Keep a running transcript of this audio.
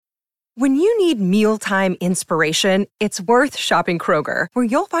When you need mealtime inspiration, it's worth shopping Kroger, where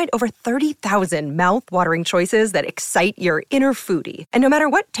you'll find over 30,000 mouth-watering choices that excite your inner foodie. And no matter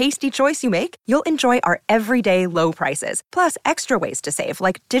what tasty choice you make, you'll enjoy our everyday low prices, plus extra ways to save,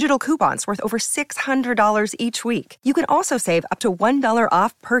 like digital coupons worth over $600 each week. You can also save up to $1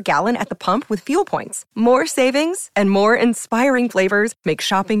 off per gallon at the pump with fuel points. More savings and more inspiring flavors make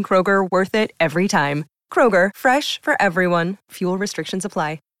shopping Kroger worth it every time. Kroger, fresh for everyone. Fuel restrictions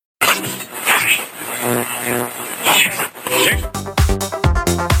apply.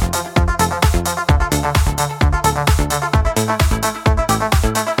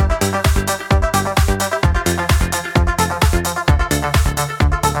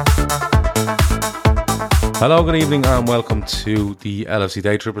 Hello, good evening and welcome to the LFC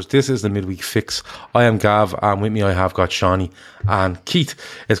Day Trippers. This is the Midweek Fix. I am Gav and with me I have got Shawnee and Keith.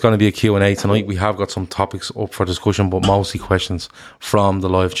 It's going to be a Q&A tonight. We have got some topics up for discussion, but mostly questions from the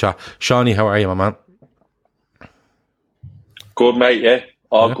live chat. Shawnee, how are you, my man? Good, mate, yeah.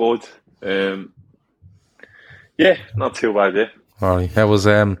 All good. Yeah, not too bad, yeah. Alright. How was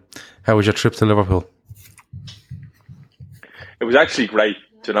your trip to Liverpool? It was actually great.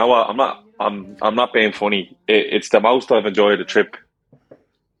 Do you know what? I'm not being funny. It's the most I've enjoyed a trip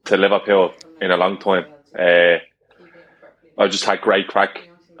to Liverpool in a long time. I just had great crack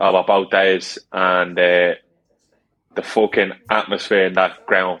about both days, and the fucking atmosphere in that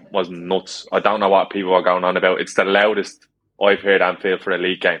ground was nuts. I don't know what people are going on about. It's the loudest I've heard Anfield for a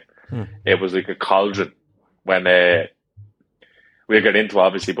league game. It was like a cauldron when we'll get into it,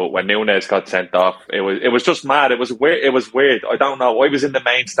 obviously, but when Nunes got sent off, it was just mad. It was weird. I don't know. I was in the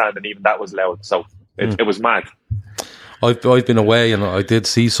main stand and even that was loud, so it was mad. I've been away and I did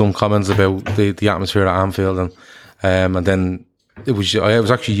see some comments about the atmosphere at Anfield, and then it was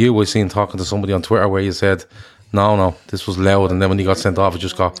actually you I seen talking to somebody on Twitter where you said no, this was loud, and then when he got sent off, it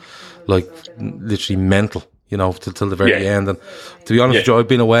just got like literally mental. You know, till the very end. And to be honest with you, I've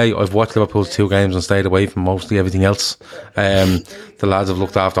been away. I've watched Liverpool's 2 games and stayed away from mostly everything else. The lads have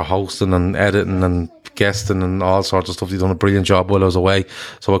looked after hosting and editing and guesting and all sorts of stuff. They've done a brilliant job while I was away.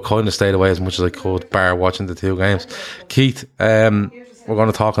 So I kind of stayed away as much as I could, bar watching the 2 games. Keith, we're going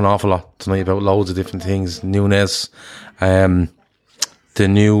to talk an awful lot tonight about loads of different things. Nunes, the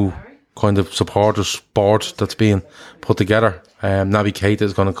new kind of supporters board that's being put together. Naby Keita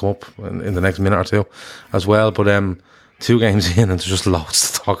is going to come up in the next minute or two as well, but 2 games in and there's just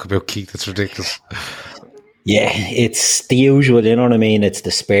loads to talk about, Keith. It's ridiculous. Yeah, it's the usual, you know what I mean? It's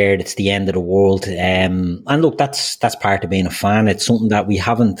despair, it's the end of the world. And look, that's part of being a fan. It's something that we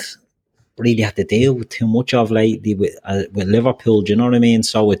haven't really had to deal with too much of lately with Liverpool, do you know what I mean?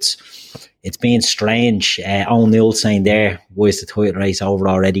 So it's been strange. O'Neill saying there, why is the title race over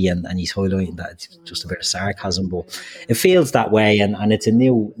already? And he's highlighting that it's just a bit of sarcasm, but it feels that way, and it's a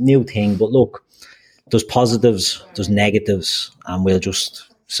new thing. But look, there's positives, there's negatives, and we'll just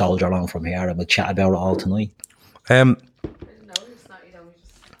soldier along from here and we'll chat about it all tonight. Naby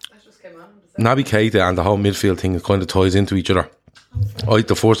Keita and the whole midfield thing kind of ties into each other.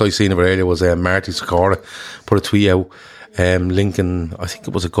 The first I seen of it earlier was Marty Sakara put a tweet out linking, I think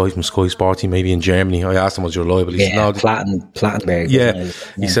it was a guy from Sky Sports, maybe in Germany. I asked him, was you reliable? He said, no, Plattenberg. Yeah,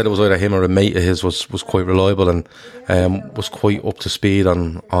 he said it was either him or a mate of his was quite reliable and was quite up to speed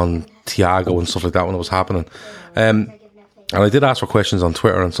on Thiago and stuff like that when it was happening. And I did ask for questions on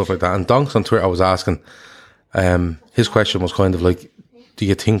Twitter and stuff like that. And Donks on Twitter was asking, his question was kind of like, do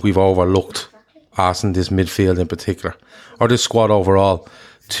you think we've overlooked asking this midfield in particular, or this squad overall,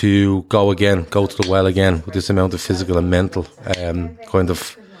 to go to the well again with this amount of physical and mental kind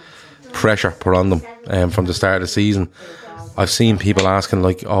of pressure put on them from the start of the season? I've seen people asking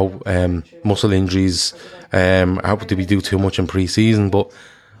like, muscle injuries, how did we do too much in pre-season? But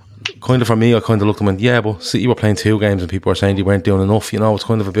kind of for me, I kind of looked at them and went, but City were playing 2 games and people were saying they weren't doing enough. You know, it's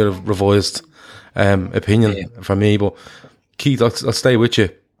kind of a bit of revised opinion for me. But Keith, I'll stay with you.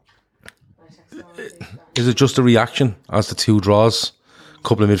 Is it just a reaction as the 2 draws? A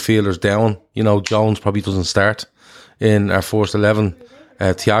couple of midfielders down. You know, Jones probably doesn't start in our first 11.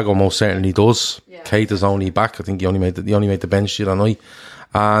 Thiago most certainly does. Keita's only back. I think he only made the bench the other night.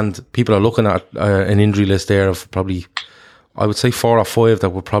 And people are looking at an injury list there of probably, I would say 4 or 5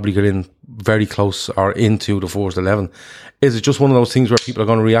 that would probably get in very close or into the first 11. Is it just one of those things where people are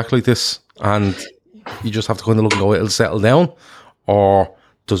going to react like this and you just have to kind of look and go, it'll settle down? Or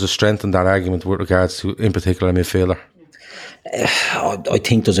does it strengthen that argument with regards to, in particular, a midfielder? I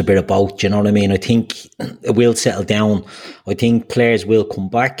think there's a bit of both, do you know what I mean? I think it will settle down. I think players will come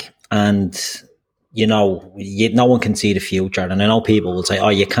back, and you know, no one can see the future. And I know people will say, oh,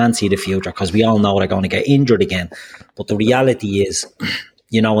 you can't see the future because we all know they're going to get injured again. But the reality is,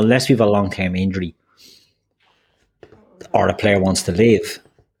 you know, unless we have a long-term injury or a player wants to leave,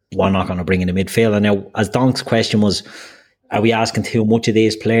 we're not going to bring in a midfielder. Now, as Donk's question was, are we asking too much of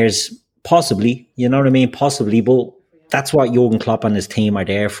these players? Possibly, you know what I mean? Possibly, but that's what Jurgen Klopp and his team are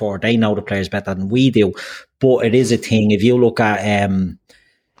there for. They know the players better than we do. But it is a thing. If you look at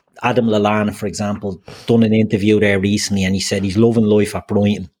Adam Lallana, for example, done an interview there recently, and he said he's loving life at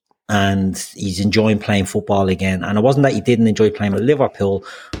Brighton and he's enjoying playing football again. And it wasn't that he didn't enjoy playing with Liverpool,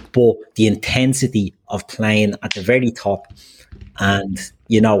 but the intensity of playing at the very top and,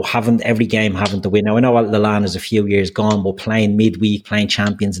 you know, having every game having to win. Now, I know Lallana's a few years gone, but playing midweek, playing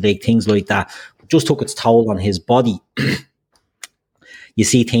Champions League, things like that, just took its toll on his body. You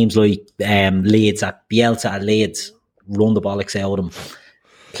see teams like Leeds at Bielsa at Leeds run the bollocks out of them.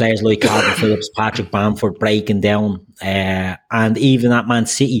 Players like Calvin Phillips, Patrick Bamford breaking down. And even at Man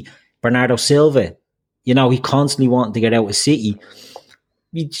City, Bernardo Silva, you know, he constantly wanted to get out of City.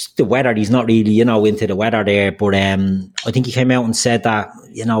 The weather, he's not really, you know, into the weather there. But I think he came out and said that,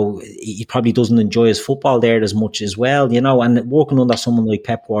 you know, he probably doesn't enjoy his football there as much as well, you know. And working under someone like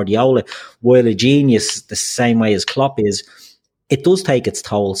Pep Guardiola, while a genius the same way as Klopp is, it does take its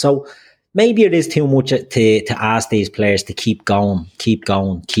toll. So maybe it is too much to ask these players to keep going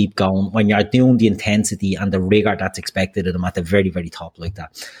when you're doing the intensity and the rigour that's expected of them at the very, very top like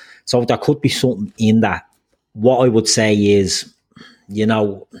that. So there could be something in that. What I would say is, you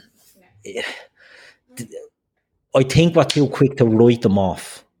know, I think we're too quick to write them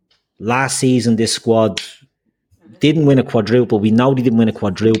off. Last season, this squad didn't win a quadruple. We know they didn't win a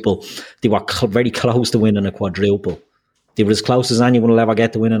quadruple. They were very close to winning a quadruple. They were as close as anyone will ever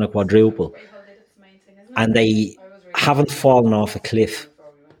get to winning a quadruple. And they haven't fallen off a cliff.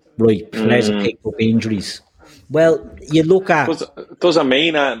 Right, players have picked up injuries. Well, you look at... Doesn't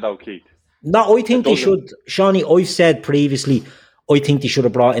mean that, though, Keith. No, I think they should. Shawnee, I've said previously, I think they should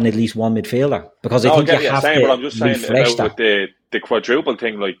have brought in at least one midfielder. Because I think you have to but I'm just saying refresh about that. The quadruple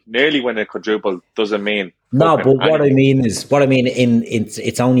thing, like nearly winning a quadruple doesn't mean... No, but what I mean,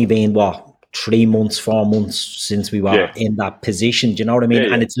 it's only been, 3 months, 4 months since we were in that position. Do you know what I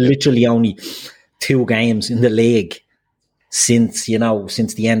mean? And it's literally only 2 games in the league since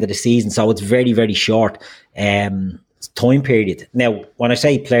the end of the season. So it's very, very short time period. Now, when I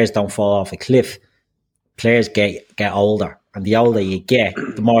say players don't fall off a cliff, players get older. And the older you get,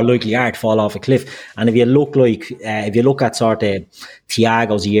 the more likely you are to fall off a cliff. And if you look at sort of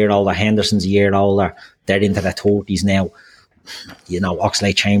Thiago's a year older, Henderson's a year older, they're into their 30s now. You know,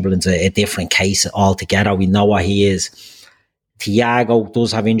 Oxlade-Chamberlain's a different case altogether. We know what he is. Thiago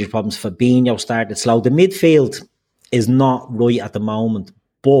does have injury problems. Fabinho started slow. The midfield is not right at the moment,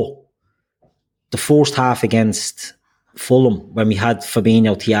 but the first half against Fulham, when we had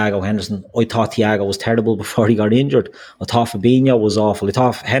Fabinho, Thiago, Henderson, I thought Thiago was terrible before he got injured. I thought Fabinho was awful. I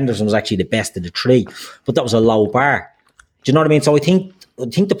thought Henderson was actually the best of the 3, but that was a low bar. Do you know what I mean? So I think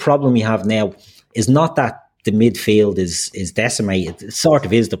the problem we have now is not that the midfield is decimated. It sort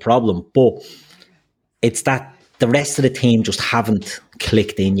of is the problem, but it's that the rest of the team just haven't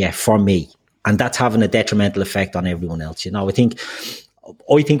clicked in yet for me, and that's having a detrimental effect on everyone else. You know, I think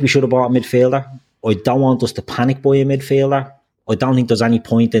we should have bought a midfielder. I don't want us to panic buy a midfielder. I don't think there's any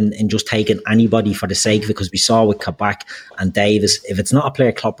point in just taking anybody for the sake of it, because we saw with Kabak and Davis, if it's not a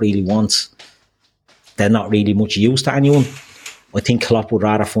player Klopp really wants, they're not really much use to anyone. I think Klopp would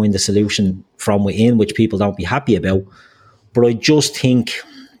rather find the solution from within, which people don't be happy about. But I just think,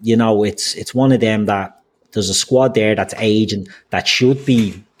 you know, it's one of them that there's a squad there that's aging that should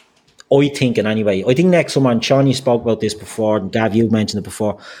be, I think anyway. I think next summer, and Shawnee spoke about this before, and Gav, you mentioned it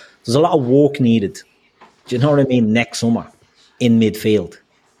before, there's a lot of work needed. Do you know what I mean? Next summer in midfield.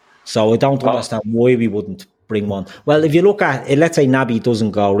 So I don't understand why we wouldn't bring one. Well, if you look at it, let's say Naby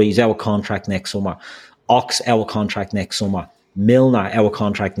doesn't go, he's out of contract next summer. Ox out of contract next summer. Milner out of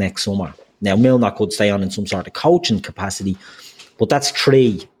contract next summer. Now, Milner could stay on in some sort of coaching capacity, but that's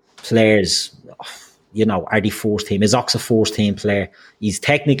 3 players, you know, are the first team. Is Ox a first team player? He's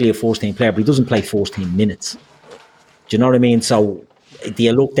technically a first team player, but he doesn't play first team minutes. Do you know what I mean? So, do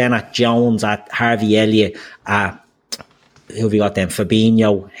you look then at Jones, at Harvey Elliott, at who have you got then?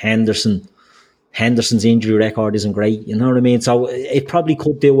 Fabinho, Henderson. Henderson's injury record isn't great. You know what I mean? So it probably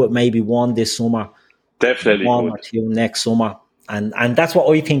could do it maybe 1 this summer. Definitely 1 or 2 next summer. And that's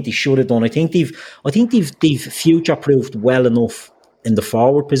what I think they should have done. I think they've future proofed well enough in the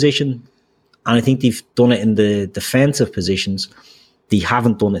forward position, and I think they've done it in the defensive positions. They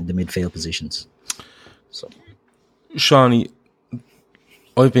haven't done it in the midfield positions. So, Shawnee,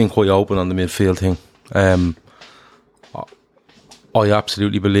 I've been quite open on the midfield thing. I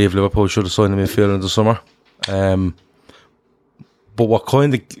absolutely believe Liverpool should have signed a midfielder in the summer. But what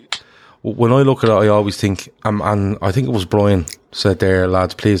kind of, when I look at it, I always think, and I think it was Brian said there,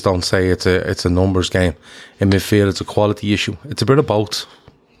 lads, please don't say it's a numbers game. In midfield, it's a quality issue. It's a bit of both,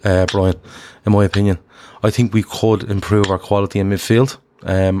 Brian, in my opinion. I think we could improve our quality in midfield,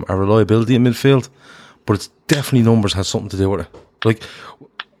 our reliability in midfield, but it's definitely numbers has something to do with it. Like,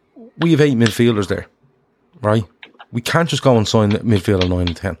 we have 8 midfielders there, right? We can't just go and sign midfielder 9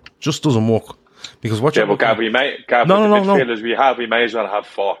 and 10. Just doesn't work. Because what but Gav, midfielders we have, we may as well have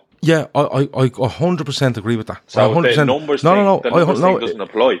 4. Yeah, I 100% agree with that. So the numbers thing doesn't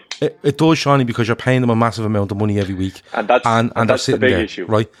apply. It does, Shawnee, because you're paying them a massive amount of money every week. And that's they're the big there, issue.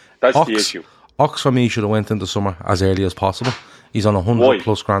 Right? That's the issue. Ox, for me, should have went into summer as early as possible. He's on 100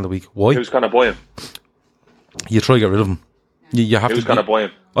 plus grand a week. Why? Who's going to buy him? You try to get rid of him. You have Who's going to buy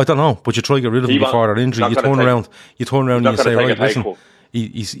him? I don't know, but you try to get rid of him before their injury. You turn around and you say, right, listen,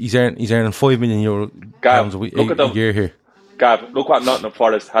 he's earning €5 million pounds a year here. Gav, look what Nottingham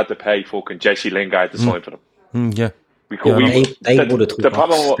Forest had to pay fucking Jesse Lingard to sign for them. Yeah. They would have took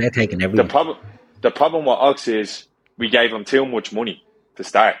Ox. They're taking everything. The problem with Ox is we gave him too much money to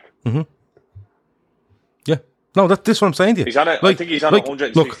start. Mm-hmm. Yeah. No, this is what I'm saying to you. I think he's on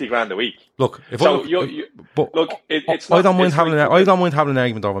 160 grand a week. Look, it's not. I don't mind having an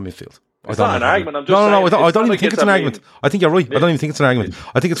argument over midfield. It's not an argument. I'm just saying. No, I don't even think it's an argument. I think you're right. I don't even think it's an argument.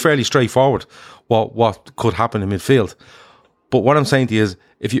 I think it's fairly straightforward what could happen in midfield. But what I'm saying to you is,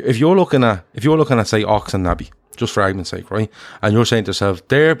 if you're looking at say Ox and Naby, just for argument's sake, right, and you're saying to yourself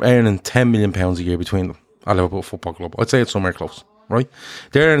they're earning £10 million a year between them at Liverpool Football Club, I'd say it's somewhere close, right?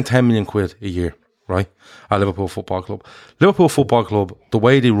 They're earning £10 million a year, right, at Liverpool Football Club. Liverpool Football Club, the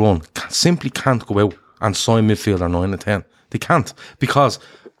way they run, simply can't go out and sign midfielder 9 and 10. They can't, because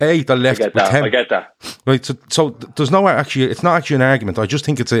they're left with 10. I get that. Right, so there's no it's not actually an argument. I just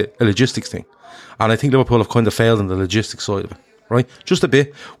think it's a logistics thing. And I think Liverpool have kind of failed in the logistics side of it, right? Just a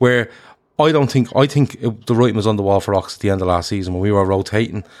bit, where I think the writing was on the wall for Ox at the end of last season when we were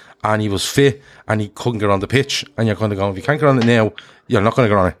rotating and he was fit and he couldn't get on the pitch, and you're kind of going, if you can't get on it now, you're not going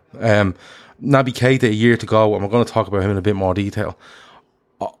to get on it. Naby Keita, a year to go, and we're going to talk about him in a bit more detail.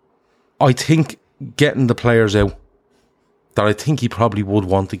 I think getting the players out that I think he probably would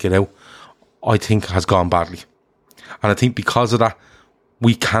want to get out, I think has gone badly. And I think because of that,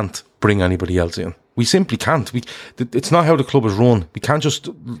 we can't bring anybody else in. We simply can't. It's not how the club is run. We can't just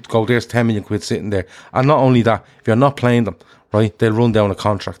go, there's 10 million quid sitting there. And not only that, if you're not playing them, right, they'll run down a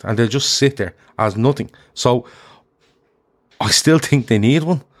contract and they'll just sit there as nothing. So I still think they need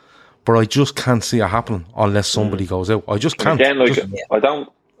one, but I just can't see it happening unless somebody goes out. I just can't. Again,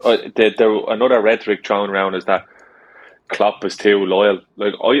 another rhetoric thrown around is that Klopp is too loyal.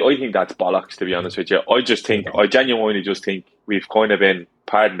 Like, I think that's bollocks, to be honest with you. I genuinely just think we've kind of been,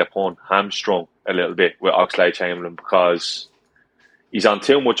 pardon the pun, hamstrung a little bit with Oxlade-Chamberlain because he's on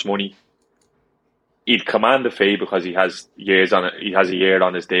too much money. He'd command the fee because he has years on it. He has a year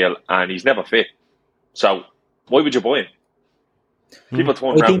on his deal, and he's never fit. So why would you buy him? People turn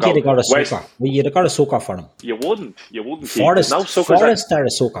around and go, you'd have got a sucker for him. You wouldn't. Forest are a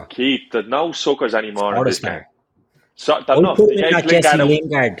sucker. Keith, there's no suckers anymore. Forest are. So, I'd put him in that Jesse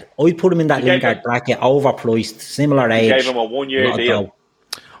Lingard. I'd put him in that Lingard bracket, overpriced, similar age. Gave him a 1 year deal.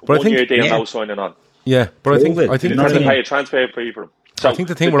 But year deal, no signing on. Yeah, but I think didn't have to pay a transfer fee for him. So I think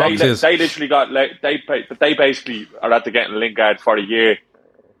the thing with Ox is they literally they basically are at the getting Lingard for a year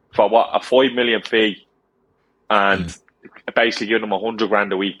for a $5 million fee, and basically giving him 100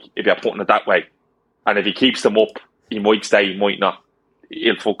 grand a week if you're putting it that way. And if he keeps them up, he might stay, he might not.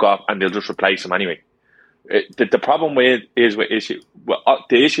 He'll fuck off, and they'll just replace him anyway. The problem the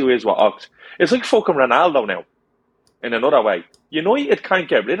issue is with Ox. It's like fucking Ronaldo now. In another way, United can't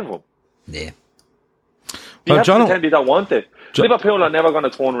get rid of him. Yeah. You have to pretend you don't want it. Liverpool are never going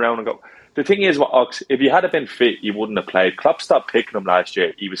to turn around and go. The thing is with Ox, if he had been fit, he wouldn't have played. Klopp stopped picking him last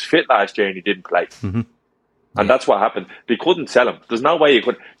year. He was fit last year and he didn't play. Mm-hmm. And that's what happened. They couldn't sell him. There's no way you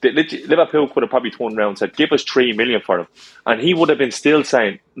could. Liverpool could have probably turned around and said, "Give us $3 million for him," and he would have been still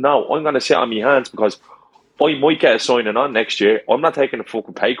saying, "No, I'm going to sit on my hands because I might get a signing on next year. I'm not taking a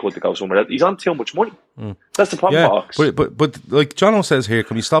fucking pay cut to go somewhere else." He's on too much money. That's the problem with Ox. But like Jono says here,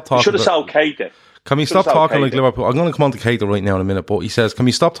 can we stop talking? Should have sold Keita. Can we stop talking like Liverpool? I'm going to come on to Keita right now in a minute, but he says, can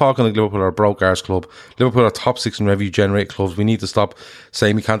we stop talking like Liverpool are a broke arse club? Liverpool are top 6 in revenue generate clubs. We need to stop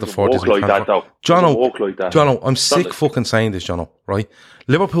saying we can't afford this. Jono, I'm sick fucking saying this, Jono, right?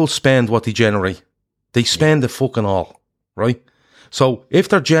 Liverpool spend what they generate. They spend the fucking all, right? So if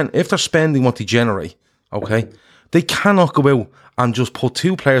they're spending what they generate, okay, they cannot go out and just put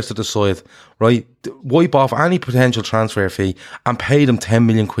 2 players to the side, right? Wipe off any potential transfer fee and pay them 10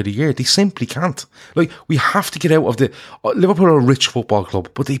 million quid a year. They simply can't. Like, we have to get out of the... Liverpool are a rich football club,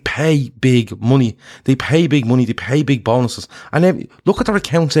 but they pay big money. They pay big money. They pay big bonuses. And look at their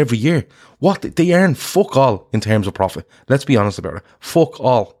accounts every year. What they earn, fuck all in terms of profit. Let's be honest about it. Fuck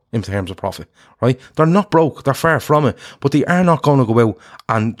all in terms of profit, right? They're not broke. They're far from it. But they are not going to go out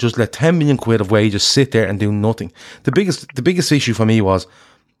and just let 10 million quid of wages sit there and do nothing. The biggest issue for me was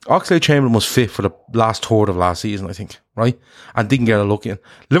Oxlade-Chamberlain was fit for the last third of last season, I think, right? And didn't get a look in.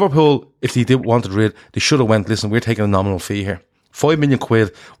 Liverpool, if they did wanted rid, they should have went, listen, we're taking a nominal fee here. 5 million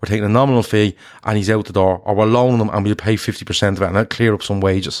quid, we're taking a nominal fee and he's out the door, or we're loaning him and we'll pay 50% of it and that'll clear up some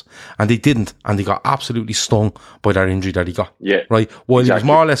wages. And they didn't, and they got absolutely stung by that injury that he got. Yeah. Right? While exactly. He was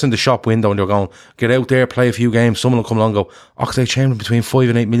more or less in the shop window and they were going, get out there, play a few games, someone will come along and go, Oxlade-Chamberlain between 5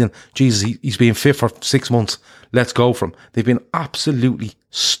 and 8 million. Jesus, he's been fit for 6 months. Let's go for him. They've been absolutely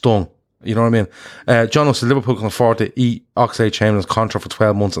stung. You know what I mean? John said Liverpool can afford to eat Oxlade-Chamberlain's contract for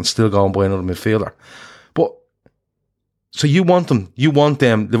 12 months and still go and buy another midfielder. But so you want them,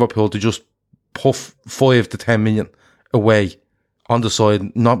 Liverpool, to just puff 5 to 10 million away on the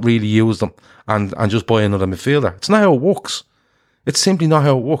side, not really use them, and just buy another midfielder. It's not how it works. It's simply not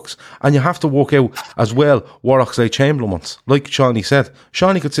how it works. And you have to work out as well what Oxlade-Chamberlain wants. Like Shawnee said,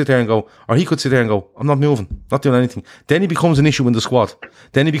 Shawnee could sit there and go, or he could sit there and go, I'm not moving, not doing anything. Then he becomes an issue in the squad.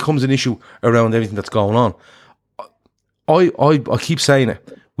 Then he becomes an issue around everything that's going on. I keep saying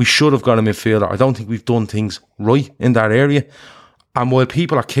it. We should have got a midfielder. I don't think we've done things right in that area. And while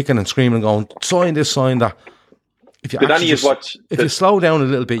people are kicking and screaming and going, sign this, sign that, if you slow down a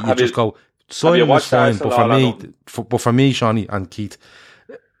little bit, you just go, sign this, sign. But for me, Shawnee and Keith,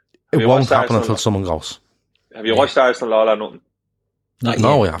 it won't happen until someone goes. Have you watched Arsenal all or nothing?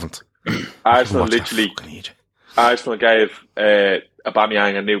 No, I haven't. Arsenal gave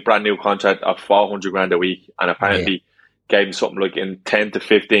Aubameyang a brand new contract of 400 grand a week, and apparently gave him something like in 10 to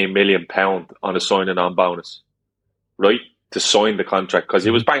 15 million pound on a signing on bonus, right? To sign the contract, because he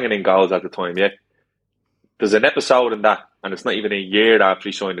was banging in goals at the time, yeah. There's an episode in that, and it's not even a year after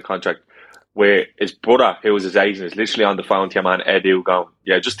he signed the contract, where his brother, who was his agent, is literally on the phone to your man Edu going,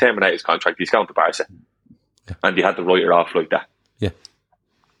 yeah, just terminate his contract, he's going to Barca. Yeah. And he had to write it off like that. Yeah.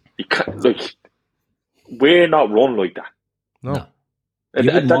 You can't, like, we're not run like that. No.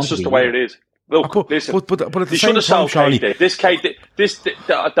 And that's just the way it is. Look, listen, but at the same time, Shawnee,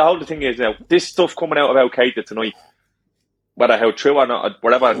 the whole thing is now, this stuff coming out about Keita tonight, whether how true or not,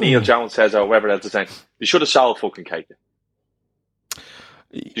 whatever Neil Jones says or whatever else is saying, they should have sold fucking Keita.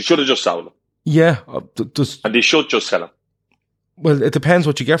 You should have just sold him. Yeah. And they should just sell him. Well, it depends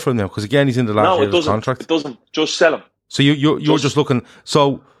what you get from him now, because again, he's in the last year of his contract. It doesn't. Just sell him. So you're just looking.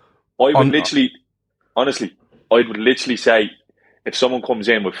 So I would literally say, if someone comes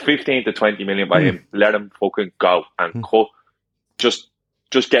in with 15 to 20 million by him, let him fucking go and cut. Just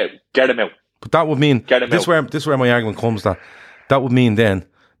get him out. But that would mean this is where my argument comes. That would mean then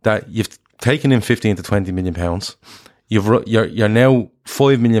that you've taken in 15 to 20 million pounds. You're now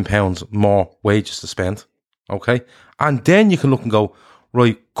 5 million pounds more wages to spend. Okay, and then you can look and go,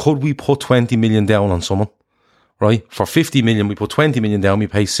 right, could we put 20 million down on someone? Right, for 50 million, we put 20 million down. We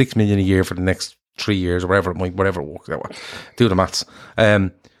pay 6 million a year for the next 3 years, or whatever it works out. Do the maths,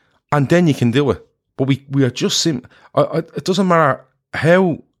 and then you can do it. But we are just it doesn't matter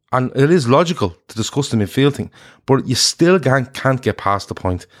how, and it is logical to discuss the midfield thing, but you still can't get past the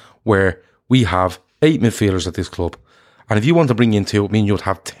point where we have 8 midfielders at this club, and if you want to bring in 2, it means you would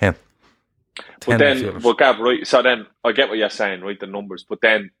have 10. But then, Gav, right? So then I get what you're saying, right? The numbers, but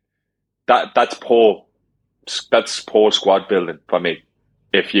then that's poor squad building for me.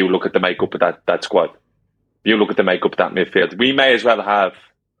 If you look at the makeup of that squad, you look at the makeup of that midfield, we may as well have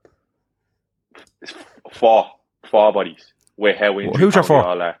four bodies with how we. Who's your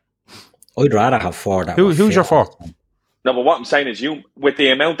 4? I'd rather have 4. Who's your 4? No, but what I'm saying is, you with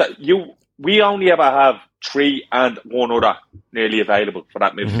the amount that we only ever have 3 and one other nearly available for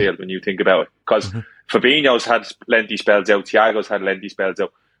that midfield when you think about it. Because Fabinho's had lengthy spells out, Thiago's had lengthy spells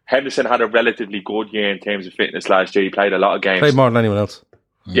out. Henderson had a relatively good year in terms of fitness last year. He played a lot of games. Played more than anyone else.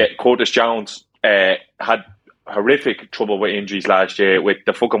 Yeah, Curtis Jones had horrific trouble with injuries last year, with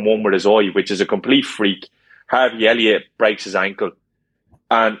the fucking one with his eye, which is a complete freak. Harvey Elliott breaks his ankle.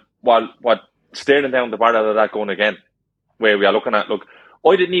 And what staring down the barrel of that going again, where we are looking at, look,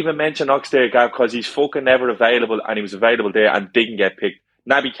 I didn't even mention Oxlade, Gav, because he's fucking never available, and he was available there and didn't get picked.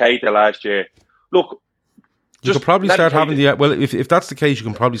 Naby Keita last year. Look, you could probably start having if that's the case, you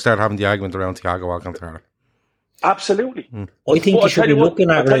can probably start having the argument around Thiago Alcantara. Absolutely. I think you should be looking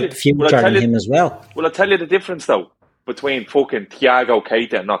at the future in him as well. Well, I'll tell you the difference, though. between fucking Thiago,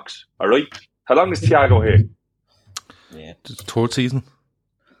 Keita and Knox. Alright? How long is Thiago here? Yeah. Third season.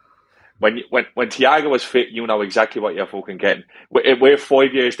 When Thiago was fit, you know exactly what you're fucking getting. We're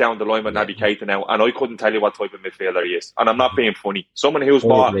 5 years down the line with Naby Keita now, and I couldn't tell you what type of midfielder he is. And I'm not being funny. Someone who's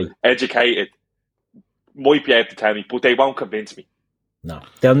more educated might be able to tell me, but they won't convince me. No,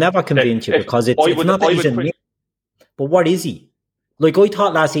 they'll never convince you because it's not that he's a nip. But what is he? Like, I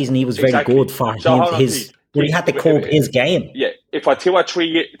thought last season he was very good for but he had to cope his game. Yeah, if I 2 or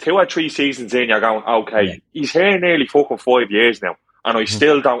 3 seasons in, you're going, okay, he's here nearly fucking 5 years now. And I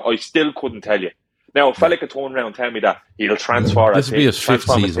still couldn't tell you. Now, a fella could turn around and tell me that he'll transfer. This will be his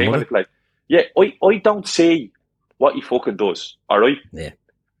 5th season, won't it? Yeah, I don't see what he fucking does, alright? Yeah.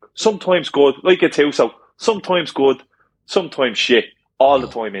 Sometimes good, like it's so sometimes good, sometimes shit, all the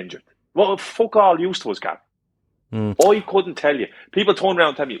time injured. Well, fuck all used to us, Gab. I couldn't tell you. People turn around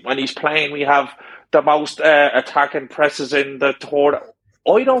and tell me, when he's playing, we have the most attacking presses in the tour.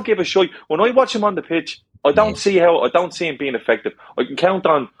 I don't give a shit. When I watch him on the pitch, I don't see him being effective. I can count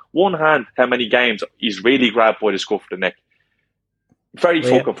on one hand how many games he's really grabbed by the scruff of the neck. Very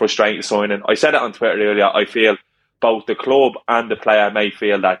fucking frustrating signing. I said it on Twitter earlier. I feel both the club and the player may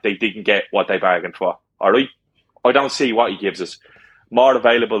feel that they didn't get what they bargained for. Alright? I don't see what he gives us. More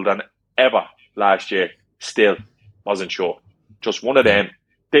available than ever last year. Still wasn't sure. Just one of them.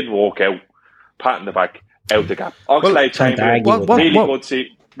 Didn't work out. Pat in the back. Out the gap. Oxlade-Chamberlain.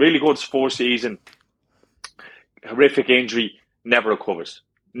 Really good 4th season. Horrific injury, never recovers.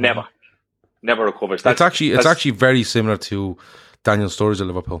 Never recovers. It's actually very similar to Daniel Sturridge at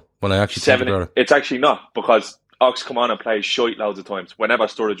Liverpool. When I actually think about it, it's actually not, because Ox come on and plays shite loads of times. Whenever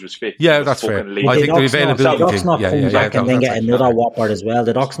Sturridge was fit, that's fair. I think the availability. Did Ox not come back and then get another whopper as well?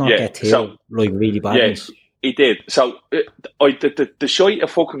 Did Ox not get two really bad ones? He did. So the shite of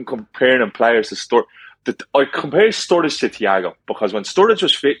fucking comparing players to Sturridge. I compare Sturridge to Thiago, because when Sturridge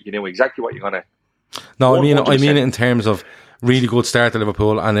was fit, you knew exactly what you're gonna. No, 100%. I mean it in terms of really good start to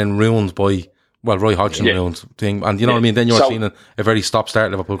Liverpool and then ruined by Roy Hodgson ruined thing, and you know what I mean. Then you're seeing a very stop-start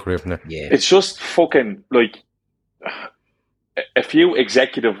Liverpool career from there. Yeah, it's just fucking like a few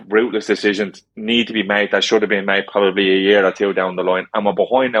executive ruthless decisions need to be made that should have been made probably a year or two down the line, and we're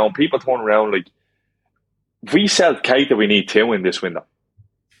behind now. And people turn around like, if we sell Keita, we need 2 in this window.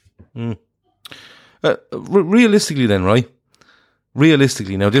 Realistically, then, right?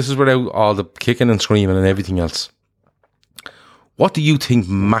 Realistically, now this is without all the kicking and screaming and everything else. What do you think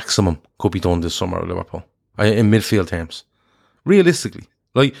maximum could be done this summer at Liverpool in midfield terms? Realistically,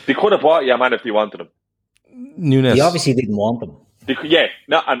 like they could have bought your man if they wanted him. Nunes. They obviously didn't want him.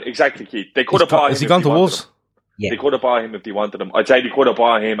 And exactly, Keith. They could have bought him. Has he gone to Wolves? Yeah. They could have bought him if they wanted him. I'd say they could have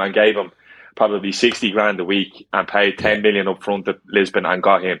bought him and gave him probably 60 grand a week and paid 10 million up front at Lisbon and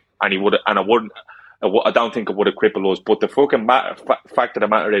got him, and he would. And I don't think it would have crippled us. But the fucking fact of the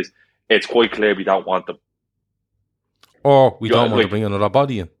matter is, it's quite clear we don't want them. Or we don't want to bring another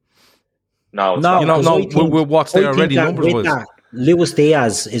body in. No. We're what's there already numbers-wise. Luis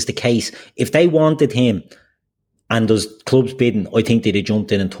Diaz is the case. If they wanted him and there's clubs bidding, I think they'd have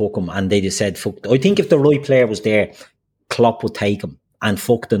jumped in and took him, and they'd have said, fuck. I think if the right player was there, Klopp would take him and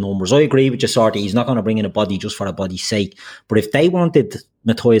fuck the numbers. I agree with you, sort of. He's not going to bring in a body just for a body's sake. But if they wanted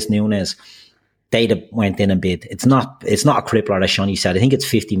Matheus Nunes, they'd have went in and bid. It's not a crippler, as Shani said. I think it's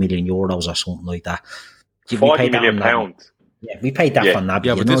 50 million euros or something like that. 40 million pounds. Yeah, we paid that for Naby.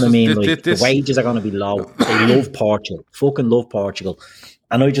 You know what I mean? The wages are going to be low. They love Portugal. Fucking love Portugal.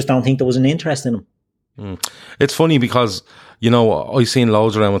 And I just don't think there was an interest in him. It's funny because, I've seen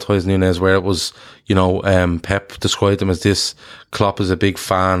loads around with Matheus Nunes where it was, Pep described him as this, Klopp is a big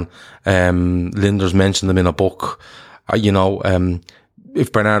fan, Linder's mentioned them in a book,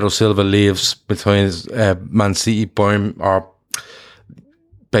 if Bernardo Silva leaves between Man City, Bayern, or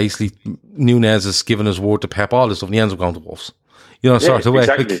basically Nunes has given his word to Pep, all this stuff, and he ends up going to Wolves. Sort of way.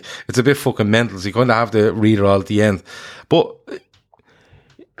 Exactly. Like, it's a bit fucking mental, so you kind of have to read it all at the end. But,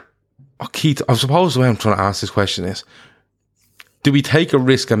 Keith, I suppose the way I'm trying to ask this question is, do we take a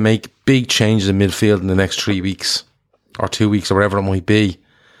risk and make big changes in midfield in the next 3 weeks, or 2 weeks, or whatever it might be,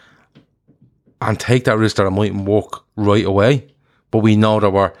 and take that risk that it mightn't work right away? But we know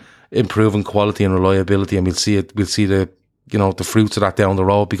that we're improving quality and reliability, and we'll see the the fruits of that down the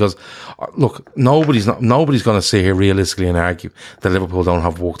road. Because look, nobody's going to sit here realistically and argue that Liverpool don't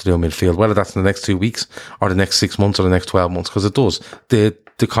have work to do in midfield, whether that's in the next 2 weeks or the next 6 months or the next 12 months, because it does. The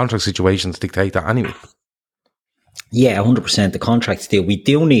contract situations dictate that anyway. Yeah, 100%. The contracts do. We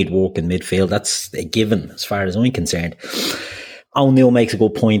do need work in midfield. That's a given as far as I'm concerned. O'Neill makes a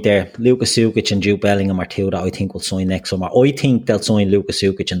good point there. Lucas Sukic and Jude Bellingham are two that I think will sign next summer. I think they'll sign Lucas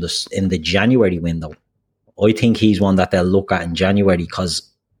Sukic in the January window. I think he's one that they'll look at in January because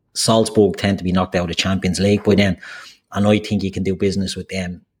Salzburg tend to be knocked out of the Champions League by then. And I think he can do business with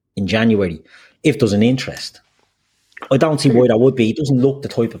them in January if there's an interest. I don't see why that would be. He doesn't look the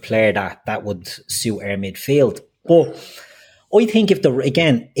type of player that would suit our midfield. But I think if the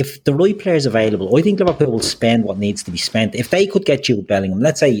right player is available, I think Liverpool will spend what needs to be spent. If they could get Jude Bellingham,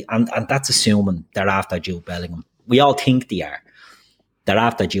 let's say, and that's assuming they're after Jude Bellingham. We all think they are. They're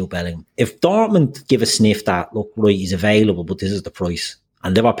after Jude Bellingham. If Dortmund give a sniff that, look, right, he's available, but this is the price,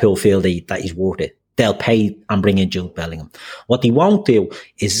 and Liverpool feel that he's worth it, they'll pay and bring in Jude Bellingham. What they won't do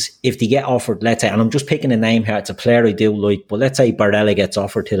is if they get offered, let's say, and I'm just picking a name here, it's a player I do like, but let's say Barella gets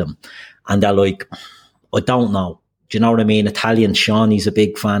offered to them, and they're like, I don't know. Do you know what I mean? Italian Sean, he's a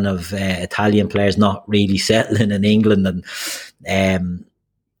big fan of Italian players not really settling in England. And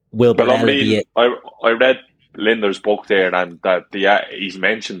will Barella be it? I read Linder's book there, and that he's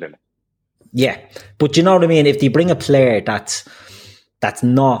mentioned in it. Yeah, but you know what I mean? If they bring a player that's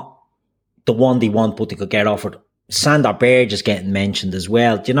not the one they want, but they could get offered, Sander Berge is getting mentioned as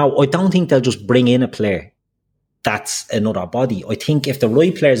well. You know, I don't think they'll just bring in a player that's another body. I think if the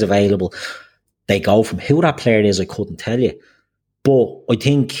right player is available, they go from. Who that player is, I couldn't tell you. But I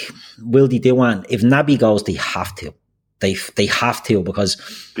think, will they do one? If Naby goes, they have to. They have to, because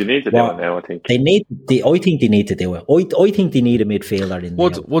they need to do it now. I think I think they need to do it. I think they need a midfielder in there.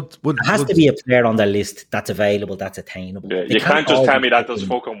 There has to be a player on their list that's available, that's attainable. Yeah, you can't just tell me that there's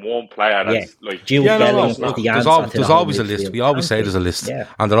fucking one player that's like. There's always a list. We always say there's a list,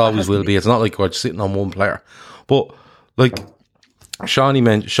 and there always will be. It's not like we're just sitting on one player. But like Shawnee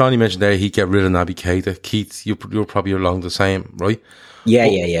mentioned there, he'd get rid of Naby Keita. Keith, you're probably along the same, right? Yeah.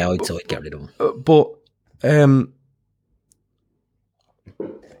 I'd get rid of him. But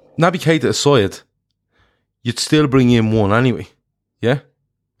Naby Keita aside, you'd still bring in one anyway. Yeah,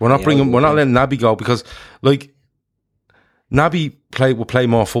 we're not letting Naby go, because like Naby will play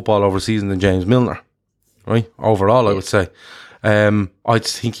more football over a season than James Milner, right? Overall, I would say. I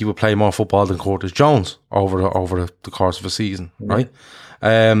think he would play more football than Curtis Jones over the course of a season, right?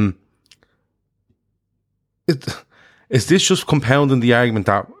 Is this just compounding the argument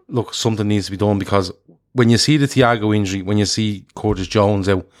that, look, something needs to be done? Because when you see the Thiago injury, when you see Curtis Jones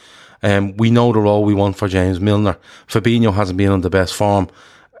out, we know the role we want for James Milner. Fabinho hasn't been on the best form.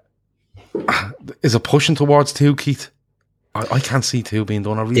 Is it pushing towards two, Keith? I can't see two being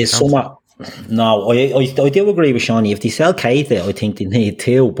done. I really can't. No, I do agree with Shawnee. If they sell Keita, I think they need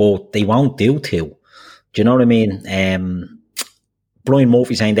two, but they won't do two. Do you know what I mean? Brian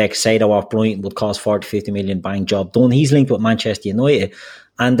Murphy saying they say that what Brighton would cost 40-50 million, bang, job done. He's linked with Manchester United,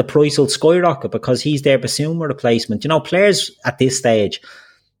 and the price will skyrocket because he's their Basuma replacement. You know, players at this stage,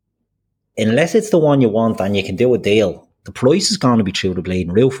 unless it's the one you want and you can do a deal, the price is going to be through the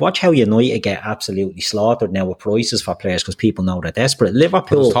bleeding roof. Watch how United get absolutely slaughtered now with prices for players because people know they're desperate.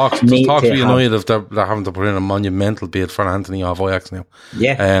 Liverpool there's talks with United if they're having to put in a monumental bid for Anthony of Ajax now.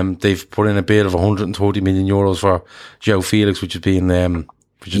 Yeah. They've put in a bid of 130 million euros for Joe Felix, which is being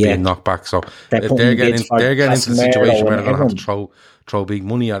knocked back. So they're getting into the situation where they're going to have to throw big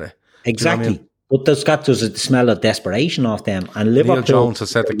money at it. Exactly. You know what I mean? But there's a smell of desperation off them. And Liverpool, Neil Jones has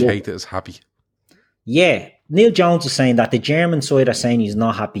said that Keita is happy. Yeah. Neil Jones is saying that. The German side are saying he's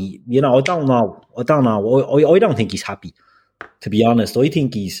not happy. You know, I don't know. I don't think he's happy, to be honest. I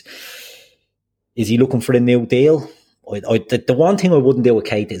think is he looking for a new deal? The one thing I wouldn't do with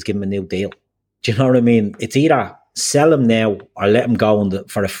Keita is give him a new deal. Do you know what I mean? It's either sell him now or let him go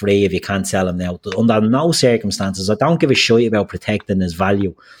for a free if you can't sell him now. Under no circumstances. I don't give a shit about protecting his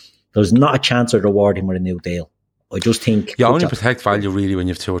value. There's not a chance I'd reward him with a new deal. I just think you only protect value really when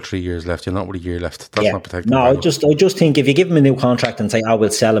you have 2 or 3 years left. You're not with a year left. That's not protecting value. I just think if you give him a new contract and say, "I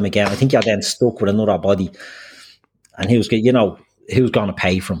will sell him again," I think you're then stuck with another body, and who's going to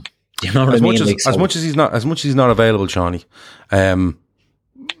pay for him? You know what I mean? As much as he's not available, Johnny. I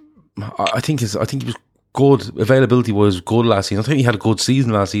think he was good. Availability was good last season. I think he had a good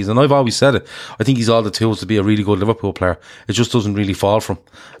season last season. I've always said it. I think he's all the tools to be a really good Liverpool player. It just doesn't really fall from.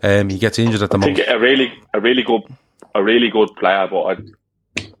 He gets injured at the moment. I think a really good player, but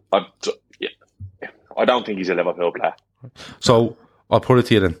I don't think he's a Liverpool player. So I'll put it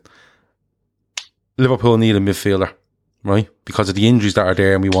to you then. Liverpool need a midfielder, right? Because of the injuries that are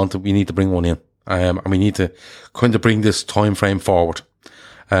there, and we need to bring one in, and we need to kind of bring this time frame forward.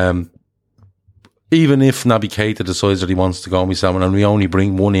 Even if Naby Keita decides that he wants to go and be someone, and we only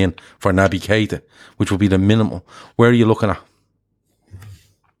bring one in for Naby Keita, which will be the minimal, where are you looking at?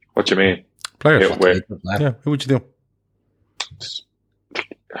 What do you mean? Players. Yeah, who would you do?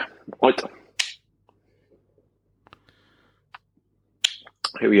 What?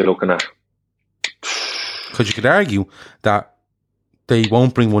 Who are you looking at? Because you could argue that they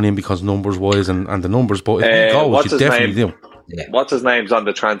won't bring one in because numbers-wise and the numbers, but if he goes, you definitely do. Yeah. What's his name's on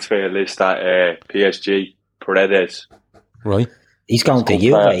the transfer list at PSG? Paredes. Right. He's going to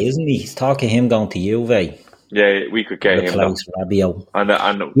Juve, isn't he? He's talking him going to Juve. Yeah, we could get him. And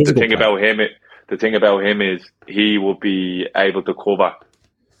the thing about him is he will be able to cover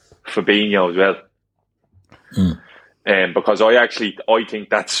Fabinho as well. Because I think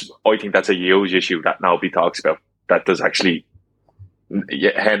that's a huge issue that nobody talks about. That does actually,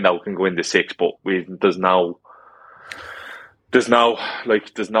 Hendo can go into 6, but there's no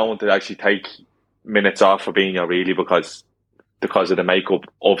one to actually take minutes off Fabinho really because of the makeup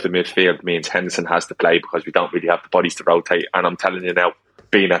of the midfield means Henderson has to play because we don't really have the bodies to rotate. And I'm telling you now,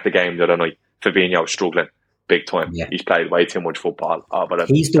 being at the game the other night, Fabinho is struggling big time. Yeah. He's played way too much football. But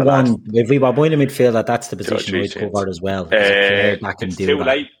he's the one, if we were going to midfield, that's the position he's covered as well. It's too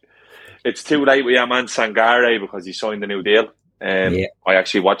late. It's too late with your man Sangare because he signed a new deal. I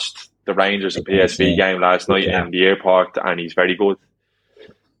actually watched the Rangers and PSV game last night in the airport and he's very good.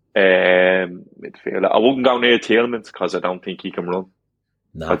 Midfielder. I wouldn't go near Tielemans because I don't think he can run.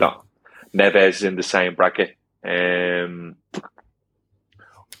 No. I don't. Neves is in the same bracket. Man,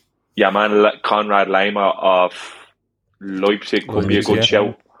 Konrad Laimer of Leipzig could be a good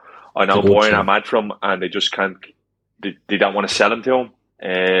shout. I know Bayern are mad from him and they just can't. They don't want to sell him to him.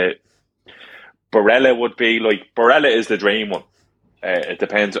 Barella is the dream one. It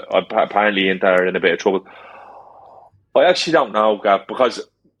depends. Apparently, Inter are in a bit of trouble. I actually don't know, Gav, because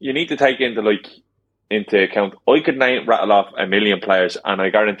you need to take into account. I could rattle off a million players, and I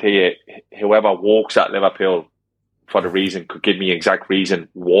guarantee you, whoever walks at Liverpool for the reason could give me exact reason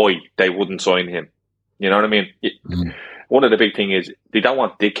why they wouldn't sign him. You know what I mean? One of the big things is they don't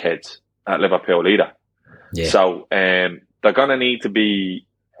want dickheads at Liverpool either. Yeah. So they're gonna need to be.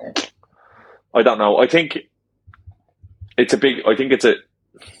 I don't know. I think it's a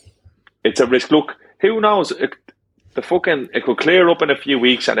risk. Look, who knows? It could clear up in a few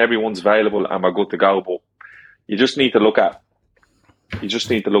weeks and everyone's available and we're good to go. But you just need to look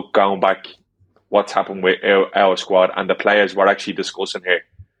going back what's happened with our squad and the players we're actually discussing here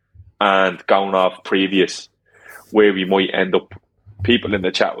and going off previous where we might end up. People in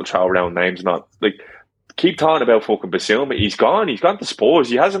the chat will throw around names, not keep talking about fucking Basuma. He's gone to Spurs.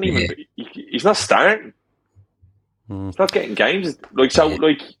 He hasn't even. He's not starting. He's not getting games.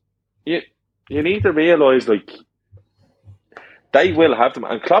 You need to realise they will have them.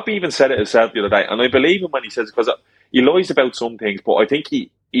 And Klopp even said it himself the other day, and I believe him when he says it because he lies about some things. But I think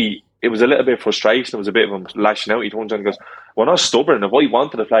it was a little bit of frustration. It was a bit of him lashing out. He turns around and goes, "We're not stubborn. If I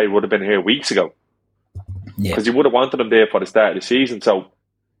wanted to play, he would have been here weeks ago because he would have wanted him there for the start of the season." So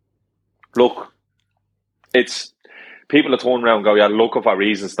look. It's people that turn around and go, looking for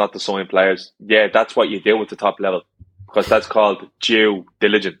reasons not to sign players. Yeah, that's what you do at the top level because that's called due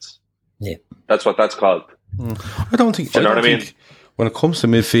diligence. Yeah, that's what that's called. I don't think. You know what I mean? When it comes to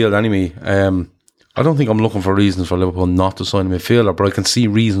midfield, anyway, I don't think I'm looking for reasons for Liverpool not to sign a midfielder, but I can see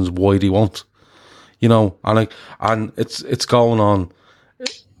reasons why they won't. You know, and it's going on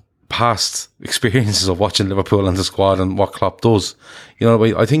past experiences of watching Liverpool and the squad and what Klopp does. You know,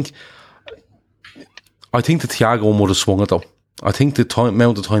 I think the Thiago would have swung it though. I think the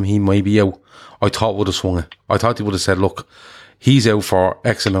amount of time he may be out, I thought would have swung it. I thought he would have said, look, he's out for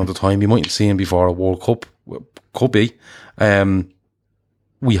X amount of time. You mightn't see him before a World Cup. Could be.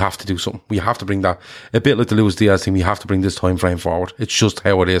 We have to do something. We have to bring that. A bit like the Luis Diaz thing, we have to bring this time frame forward. It's just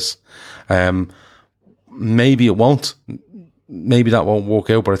how it is. Maybe it won't. Maybe that won't work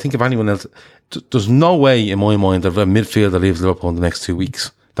out. But I think if anyone else, there's no way in my mind that a midfielder leaves Liverpool in the next 2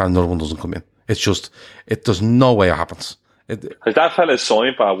 weeks that another one doesn't come in. It's just, there's no way it happens. Has that fella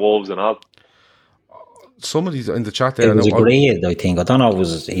signed for Wolves and all? Somebody's in the chat there. It was agreed, I think. I don't know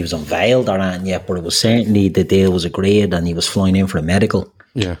if he was unveiled or anything yet, but it was certainly the deal was agreed and he was flying in for a medical.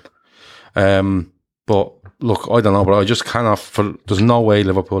 Yeah. But look, I don't know, but I just cannot, there's no way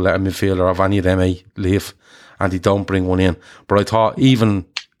Liverpool let a midfielder of any of them leave and they don't bring one in. But I thought even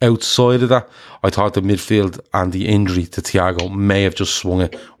outside of that, I thought the midfield and the injury to Thiago may have just swung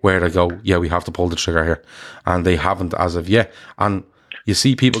it where they go, yeah, we have to pull the trigger here. And they haven't as of yet. And you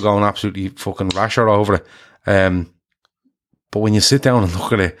see people going absolutely fucking rasher over it. But when you sit down and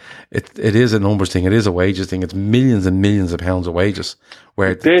look at it, it is a numbers thing. It is a wages thing. It's millions and millions of pounds of wages.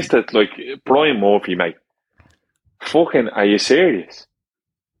 Where Brian Murphy, mate. Fucking, are you serious?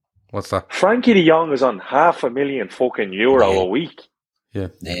 What's that? Frankie de Jong is on €500,000 fucking euro a week. Yeah.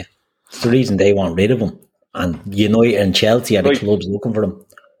 It's the reason they want rid of him. And United and Chelsea are the clubs looking for him.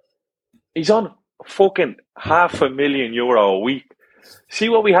 He's on fucking €500,000 a week. See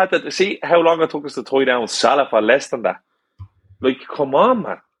what we had to see how long it took us to tie down Salah for less than that. Like, come on,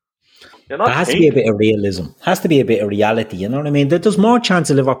 man. There has to be a bit of realism. Has to be a bit of reality, you know what I mean? There's more chance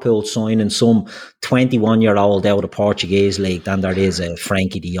of Liverpool signing some 21-year-old out of the Portuguese league than there is a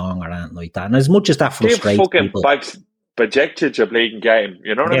Frankie de Jong or anything like that. And as much as that frustrates people... Projected a bleeding game,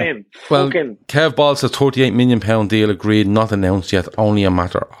 you know what I mean? Well, Kev Ball's a £38 million deal agreed, not announced yet, only a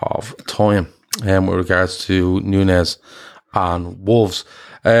matter of time with regards to Núñez and Wolves.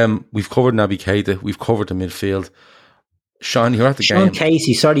 We've covered Naby Keita, we've covered the midfield. Sean, you're at the game.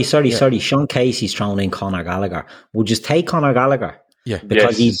 Casey, sorry. Sean Casey's thrown in Conor Gallagher. Would you take Conor Gallagher? Yeah.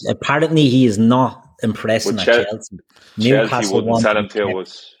 Because he is not impressing at Chelsea. Newcastle wouldn't sell him till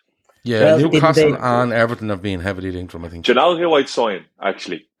was... Yeah, well, Newcastle and Everton have been heavily linked from, I think. Do you know who I'd sign,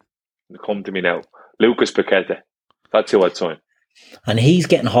 actually? Come to me now. Lucas Paqueta. That's who I'd sign. And he's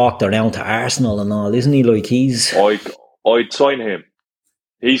getting hawked around to Arsenal and all, isn't he? Like, he's... I'd sign him.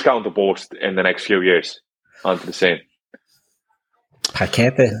 He's going to burst in the next few years onto the scene.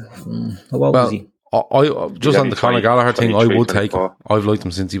 Paqueta? What was he? I just on the Conor Gallagher thing, I would take him. I've liked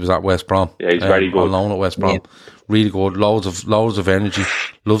him since he was at West Brom. Yeah, he's very good. On loan at West Brom. Yeah. Really good. Loads of energy.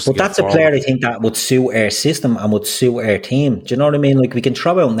 Loves to But that's a player I think that would suit our system and would suit our team. Do you know what I mean? Like, we can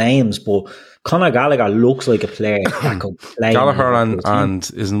throw out names, but Conor Gallagher looks like a player that could play. Gallagher and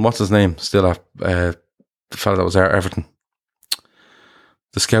isn't, what's his name? Still the fella that was there at Everton.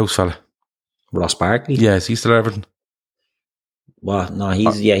 The Scouse fella. Ross Barkley? Yeah, is he still at Everton? Well, no,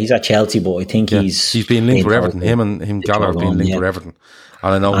 he's at Chelsea, but I think he's been linked with Everton. Him Gallagher have been linked with Everton,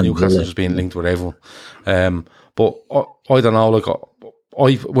 and I know Newcastle has been linked with everyone. But I don't know. Like,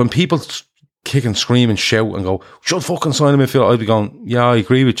 when people kick and scream and shout and go, "Should fucking sign him midfield," I'd be going, "Yeah, I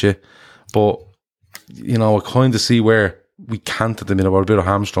agree with you," but you know, I kind of see where we can't at the minute. We're a bit of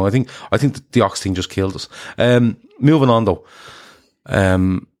hamstrung. I think the Ox thing just killed us. Moving on though,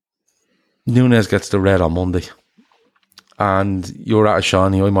 Núñez gets the red on Monday. And you're at a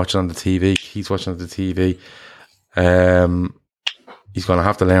Shawnee, I'm watching on the TV, he's watching on the TV. He's going to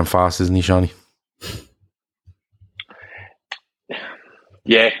have to learn fast, isn't he, Shawnee?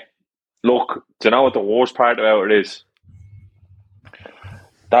 Yeah. Look, do you know what the worst part about it is?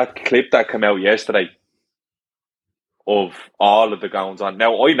 That clip that came out yesterday of all of the goings on.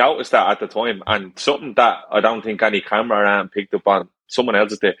 Now, I noticed that at the time, and something that I don't think any camera around picked up on, someone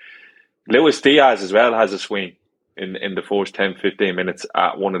else is there. Luis Diaz as well has a swing in the first 10-15 minutes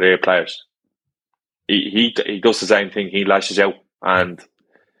at one of their players. He does the same thing. He lashes out. And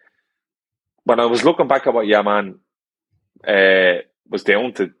when I was looking back at what Yaman was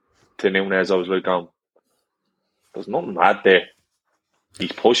down to Núñez, I was like, there's nothing mad there.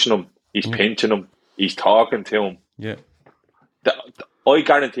 He's pushing him. He's pinching him. He's talking to him. Yeah. I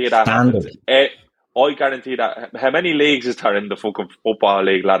guarantee that happens. I guarantee that. How many leagues is there in the fucking football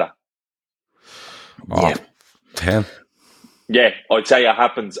league ladder? Yeah. 10. Yeah, I'd say it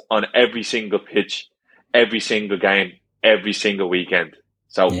happens on every single pitch, every single game, every single weekend.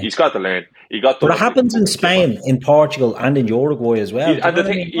 So he's got to learn. But it happens in Spain, in Portugal, and in Uruguay as well. And the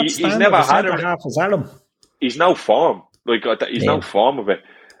thing, he's never had it. He's no form. Like, he's no form of it.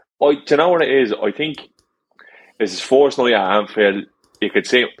 Do you know what it is? I think this is first night at Anfield. You could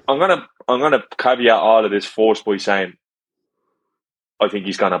see. I'm gonna caveat all of this first by saying I think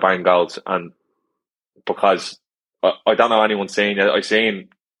he's gonna bang goals, and because I don't know anyone saying it. I seen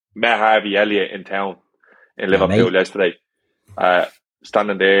met Harvey Elliott in town in Liverpool yesterday,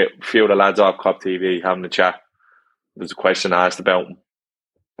 standing there, a few of the lads off Cop TV having a chat. There's a question asked about him,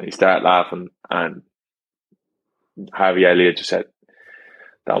 and he started laughing, and Harvey Elliott just said,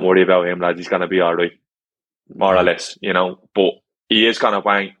 "Don't worry about him, lads. He's going to be all right," more or less, you know. But he is going to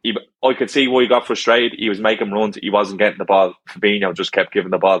bang. I could see why he got frustrated. He was making runs. He wasn't getting the ball. Fabinho just kept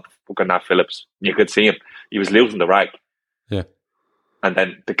giving the ball to fucking Nat Phillips. You could see him. He was losing the rag. Yeah. And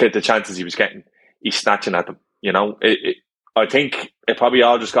then the chances he was getting, he's snatching at them. You know, I think it probably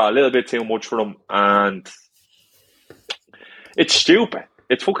all just got a little bit too much for him. And it's stupid.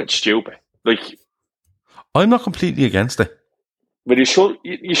 It's fucking stupid. Like, I'm not completely against it. But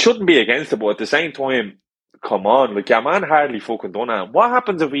you shouldn't be against it, but at the same time, come on, like, your man hardly fucking done it. What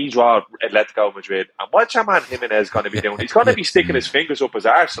happens if we draw Atletico Madrid? And what's your man Jimenez going to be doing? He's going to be sticking his fingers up his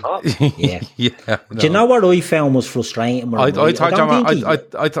arse and all. Yeah. No. Do you know what I found was frustrating? I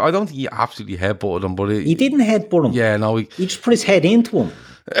don't think he absolutely headbutted him, but he didn't headbutt him. Yeah, no. He just put his head into him.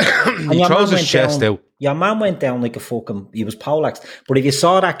 He throws his chest out. Your man went down like a fucking... He was poleaxed. But if you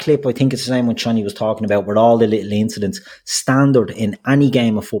saw that clip, I think it's the same one Johnny was talking about, with all the little incidents, standard in any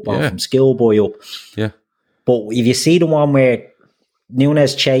game of football, from schoolboy up. Yeah. But if you see the one where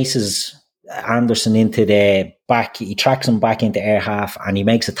Núñez chases Anderson into the back. He tracks him back into air half, and he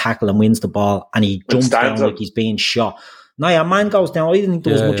makes a tackle and wins the ball, and he jumps down like he's being shot. No, your man goes down. I didn't think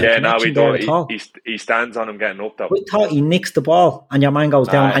there was much of a connection there at all. He stands on him getting up, though. I thought he nicks the ball, and your man goes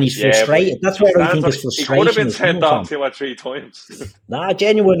down, and he's frustrated. That's where I think his frustration. He could have been sent off 2 or 3 times. Nah,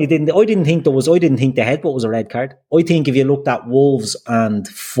 genuinely didn't. I didn't think the headbutt was a red card. I think if you looked at Wolves and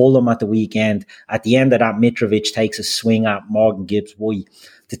Fulham at the weekend, at the end of that, Mitrovic takes a swing at Morgan Gibbs. Why?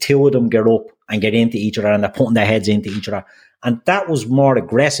 The two of them get up and get into each other, and they're putting their heads into each other, and that was more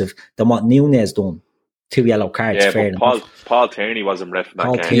aggressive than what Nunez done. 2 yellow cards. Yeah, fair but Paul Tierney wasn't ref in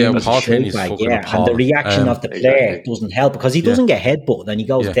that game. Paul Tierney's and the reaction of the player doesn't help because he doesn't get headbutted and he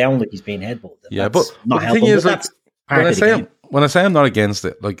goes down like he's being headbutted. Yeah, but the thing is, like, when I say I'm not against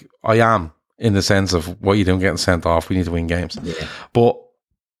it, like I am in the sense of what you're doing, getting sent off. We need to win games, but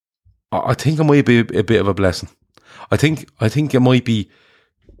I think it might be a bit of a blessing. I think it might be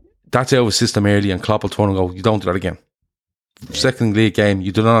that's out of the system early, and Klopp will turn and go, "You don't do that again." Second league game,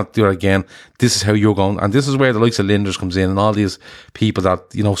 you do not do it again. This is how you're going, and this is where the likes of Linders comes in, and all these people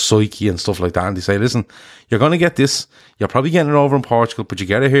that psyche and stuff like that. And they say, "Listen, you're going to get this. You're probably getting it over in Portugal, but you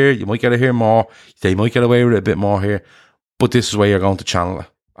get it here. You might get it here more. They might get away with it a bit more here, but this is where you're going to channel it,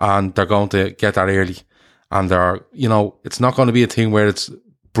 and they're going to get that early. And they're, it's not going to be a thing where it's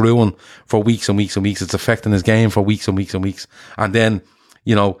brewing for weeks and weeks and weeks. It's affecting his game for weeks and weeks and weeks, and then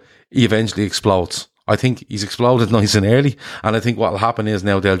he eventually explodes." I think he's exploded nice and early, and I think what will happen is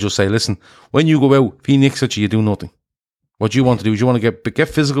now they'll just say, "Listen, when you go out, if he nicks at you, you do nothing. What you want to do is you want to get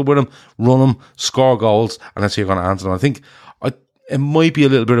physical with him, run him, score goals, and that's how you're going to answer them." I think it might be a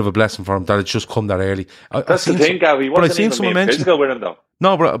little bit of a blessing for him that it's just come that early. That's the thing, Gav. He wasn't even being physical with him, though.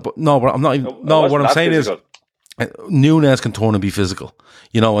 No, but I'm not even. No, what I'm saying is, Nunez can turn and be physical,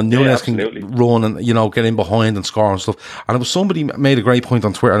 and Nunez can run and, get in behind and score and stuff. And it was somebody made a great point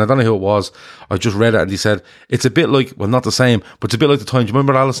on Twitter, and I don't know who it was. I just read it, and he said, it's a bit like, well, not the same, but it's a bit like the time. Do you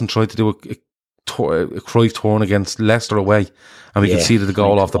remember Alisson tried to do a Cruyff turn against Leicester away, and we conceded the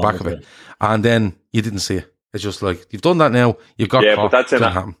goal off the back of it. And then you didn't see it. It's just like, you've done that now, you've got caught. But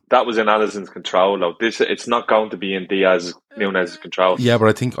that was in Alisson's control, though. It's not going to be in Nunez's control. Yeah, but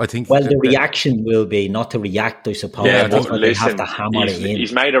I think. Well, the reaction will be not to react, I suppose. Yeah, but listen, they have to hammer it in.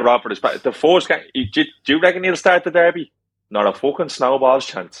 He's made a rod for his back. The first game, do you reckon he'll start the derby? Not a fucking snowball's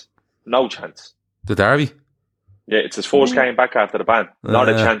chance. No chance. The derby? Yeah, it's his first game back after the ban. Not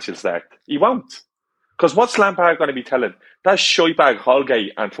a chance he'll start. He won't. Because what's Lampard going to be telling? That's shitebag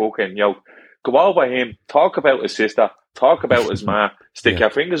Holgate and fucking, go over him, talk about his sister, talk about his ma, stick your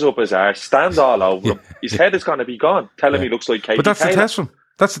fingers up his arse, stand all over him. His head is going to be gone. Tell him he looks like Katie Taylor. But that's the test from.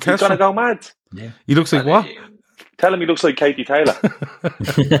 That's the test. He's going to go mad. Yeah. He looks like what? Tell him he looks like Katie Taylor.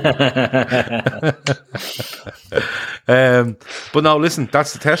 But no, listen,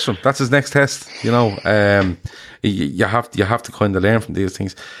 that's the test from. That's his next test. You have to kind of learn from these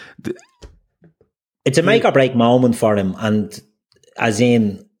things. It's a make or break moment for him, and as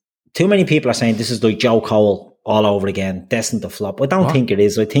in, too many people are saying this is like Joe Cole all over again, destined to flop. I don't think it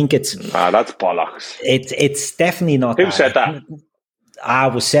is. I think it's... that's bollocks. It's definitely not. Who said that? I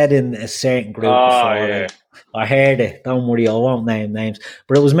was said in a certain group before. Yeah. I heard it. Don't worry, I won't name names.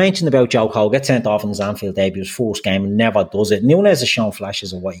 But it was mentioned about Joe Cole. Gets sent off in his Anfield debut, his first game, and never does it. Nunez has shown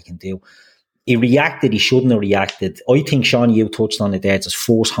flashes of what he can do. He reacted. He shouldn't have reacted. I think, Sean, you touched on it there. It's his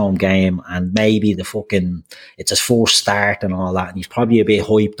first home game, and maybe it's his first start and all that. And he's probably a bit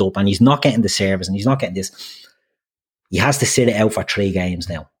hyped up, and he's not getting the service, and he's not getting this. He has to sit it out for 3 games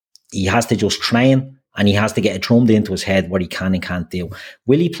now. He has to just train, and he has to get it drummed into his head what he can and can't do.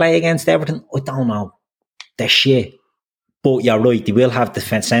 Will he play against Everton? I don't know. They're shit. But you're right, they will have the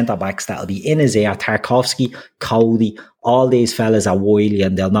centre-backs that'll be in his ear. Tarkovsky, Cody, all these fellas are wily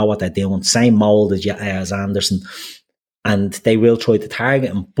and they'll know what they're doing. Same mould as Anderson. And they will try to target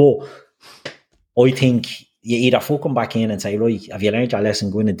him. But I think you either fuck him back in and say, right, have you learned your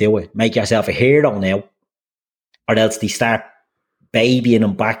lesson, go in and do it. Make yourself a hero now. Or else they start babying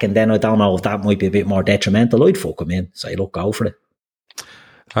him back, and then I don't know if that might be a bit more detrimental. I'd fuck him in. Say, look, go for it.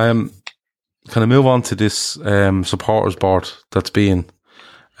 Can I move on to this supporters board that's being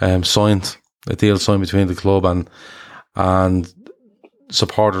signed, a deal signed between the club and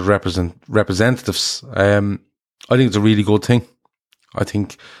supporters representatives? I think it's a really good thing. I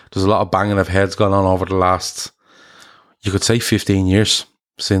think there's a lot of banging of heads going on over the last, you could say, 15 years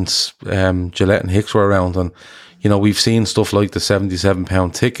since Gillette and Hicks were around, and we've seen stuff like the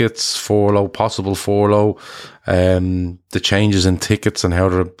 £77 tickets, possible furlough, the changes in tickets and how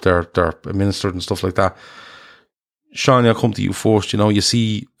they're administered and stuff like that. Sean, I'll come to you first. You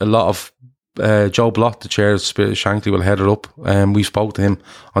see a lot of Joe Blott, the chair of Spirit of Shankly, will head it up. We spoke to him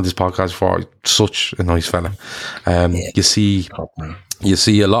on this podcast before. Such a nice fella. You see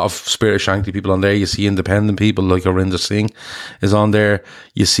a lot of Spirit of Shankly people on there. You see independent people like Arinder Singh is on there.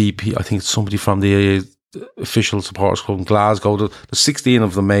 You see, I think it's somebody from the official supporters club in Glasgow. There's 16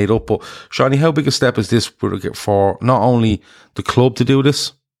 of them made up. But Shawnee, how big a step is this for not only the club to do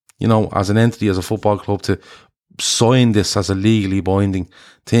this, you know, as an entity, as a football club, to sign this as a legally binding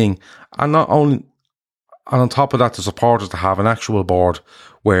thing, and not only, and on top of that, the supporters to have an actual board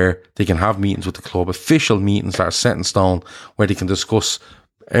where they can have meetings with the club, official meetings that are set in stone, where they can discuss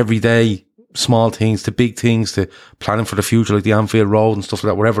every day small things to big things to planning for the future, like the Anfield Road and stuff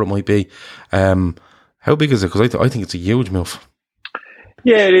like that, wherever it might be. How big is it? Because I think it's a huge move.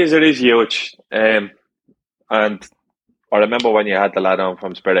 Yeah, it is. It is huge. And I remember when you had the lad on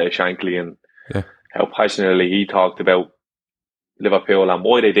from Spirit of Shankly and how passionately he talked about Liverpool and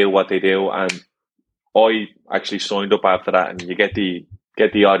why they do what they do. And I actually signed up after that, and you get the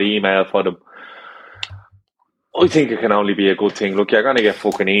odd email for them. I think it can only be a good thing. Look, you're going to get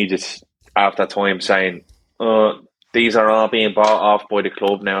fucking idiots after time saying, these are all being bought off by the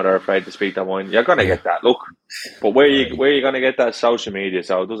club now, they're afraid to speak their mind. You're going to get that. Look, but where you going to get that? Social media,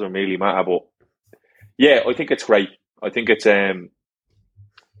 so it doesn't really matter. But yeah, I think it's great. I think it's a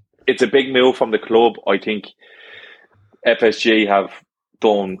big move from the club. I think FSG have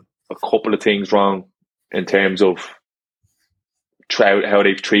done a couple of things wrong in terms of how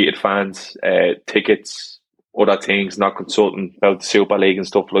they've treated fans, tickets, other things, not consulting about the Super League and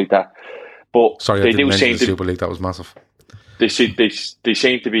stuff like that. But sorry, I didn't mention the Super League. That was massive. They seem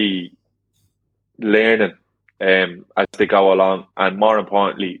to be learning as they go along, and more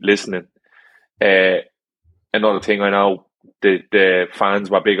importantly, listening. Another thing I know the fans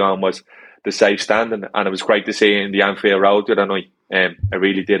were big on was the safe standing, and it was great to see in the Anfield Road the other night. It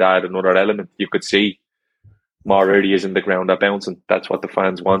really did add another element. You could see more areas in the ground are bouncing. That's what the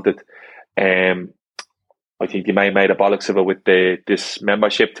fans wanted. I think they may have made a bollocks of it with this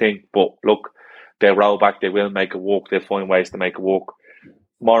membership thing, but look, they'll roll back, they will make it work, they'll find ways to make it work.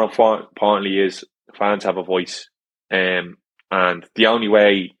 More importantly is fans have a voice, and the only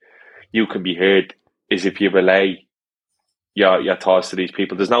way you can be heard is if you relay your thoughts to these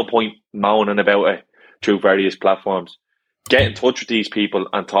people. There's no point moaning about it through various platforms. Get in touch with these people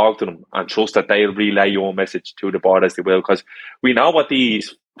and talk to them and trust that they'll relay your message to the board as they will, because we know what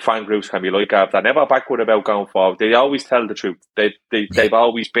these fan groups can be like. They're never backward about going forward. They always tell the truth. They've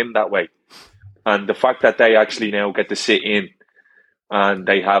always been that way. And the fact that they actually now get to sit in and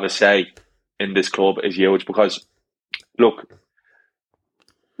they have a say in this club is huge, because, look,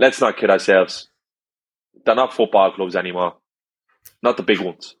 let's not kid ourselves. They're not football clubs anymore. Not the big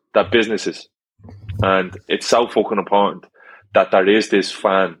ones. They're businesses. And it's so fucking important that there is this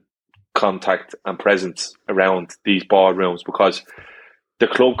fan contact and presence around these boardrooms, because the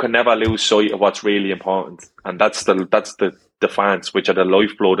club can never lose sight of what's really important, and that's the fans, which are the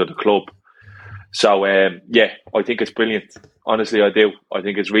lifeblood of the club. So yeah, I think it's brilliant. Honestly, I do. I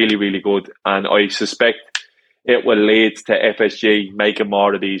think it's really, really good, and I suspect it will lead to FSG making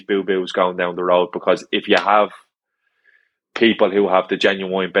more of these boo-boos going down the road, because if you have people who have the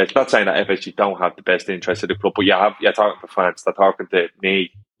genuine best, not saying that FSG don't have the best interest of the club, but you're talking to fans, they're talking to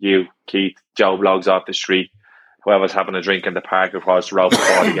me, you, Keith, Joe Blogs off the street, whoever's having a drink in the park across the road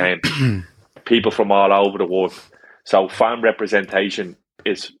before the game, people from all over the world. So fan representation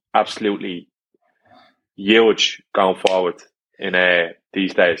is absolutely huge going forward in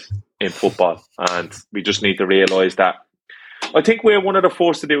these days in football, and we just need to realise that. I think we're one of the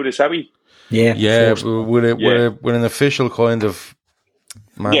first to do this, have we? Yeah, with an official kind of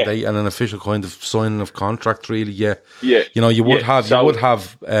mandate and an official kind of signing of contract, really. Yeah. You know, you would have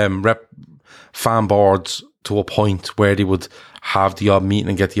fan boards to a point where they would have the odd meeting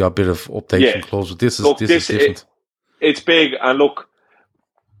and get the odd bit of update from clubs. But this is different. It's big, and look,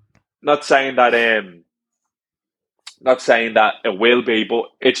 not saying that it will be, but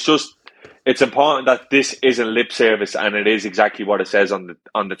it's important that this isn't lip service, and it is exactly what it says on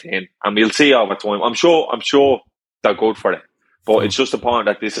the tin, and we'll see over time. I'm sure they're good for it, but it's just important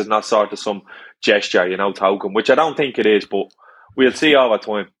that this is not sort of some gesture, you know, token, which I don't think it is, but we'll see over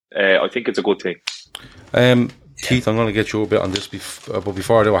time. I think it's a good thing. Keith, I'm going to get you a bit on this, but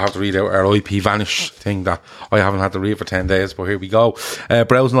before I do, I have to read out our IP vanish thing that I haven't had to read for 10 days, but here we go.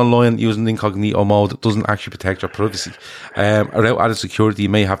 Browsing online using incognito mode doesn't actually protect your privacy. Without added security, you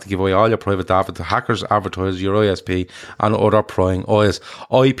may have to give away all your private data to hackers, advertisers, your ISP, and other prying eyes.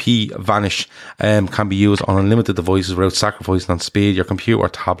 IP vanish can be used on unlimited devices without sacrificing on speed, your computer,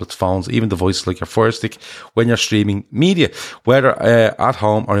 tablets, phones, even devices like your Fire Stick when you're streaming media. Whether at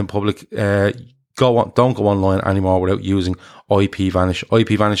home or in public, don't go online anymore without using IP Vanish.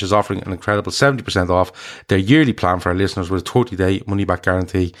 IP Vanish is offering an incredible 70% off their yearly plan for our listeners with a 30-day money-back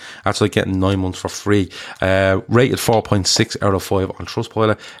guarantee. That's like getting 9 months for free. Rated 4.6 out of 5 on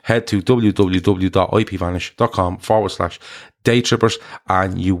Trustpilot. Head to www.ipvanish.com/daytrippers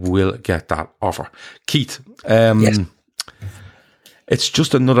and you will get that offer. Keith, Yes. it's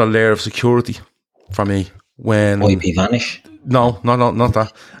just another layer of security for me when... IP Vanish? No, not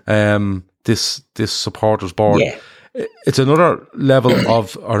that. This supporters board. Yeah. It's another level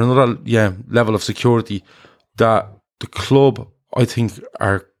of level of security that the club, I think,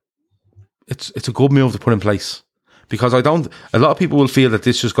 it's a good move to put in place, because a lot of people will feel that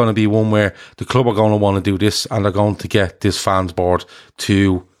this is going to be one where the club are going to want to do this and they're going to get this fans board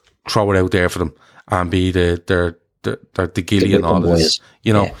to throw it out there for them and be the gilly and all this,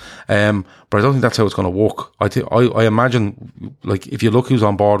 you know. Yeah. But I don't think that's how it's going to work. I imagine, like, if you look who's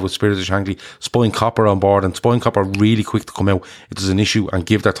on board with Spirit of Shankly, Spine Copper on board, and Spine Copper are really quick to come out if there's an issue and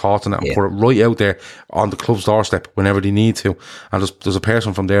give their thoughts on it and put it right out there on the club's doorstep whenever they need to. And there's a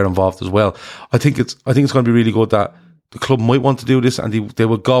person from there involved as well. I think it's going to be really good that the club might want to do this, and they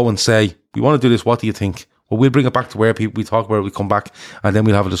will go and say, we want to do this, what do you think? Well, we'll bring it back to where we talk about it, we come back, and then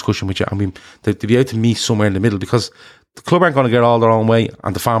we'll have a discussion with you. I mean, they'll be able to meet somewhere in the middle, because the club aren't going to get all their own way,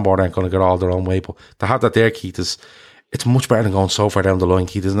 and the fan board aren't going to get all their own way. But to have that there, Keith, it's much better than going so far down the line,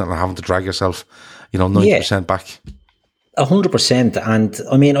 Keith, isn't it? And having to drag yourself, 90% back. 100%. And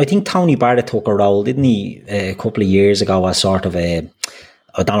I mean, I think Tony Barrett took a role, didn't he, a couple of years ago, as sort of I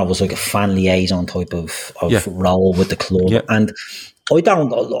don't know, it was like a fan liaison type of role with the club. Yeah. And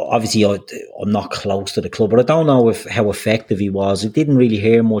obviously I'm not close to the club, but I don't know how effective he was. I didn't really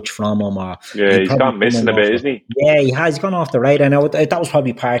hear much from him. He's gone missing a bit, isn't he? Yeah, he has. He's gone off the radar. Now, that was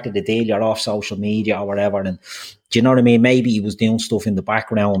probably part of the deal. You're off social media or whatever. And do you know what I mean? Maybe he was doing stuff in the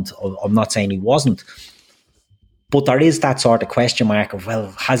background. I'm not saying he wasn't. But there is that sort of question mark of,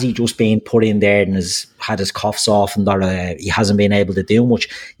 well, has he just been put in there and has had his cuff softened, or he hasn't been able to do much?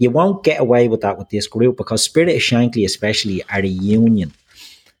 You won't get away with that with this group, because Spirit of Shankly especially are a union.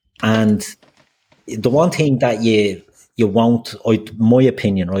 And the one thing that you won't, my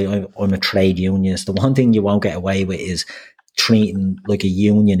opinion, I'm a trade unionist, the one thing you won't get away with is treating like a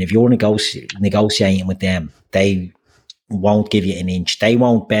union. If you're negotiating with them, they won't give you an inch. They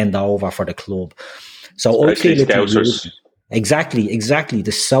won't bend over for the club. So I feel exactly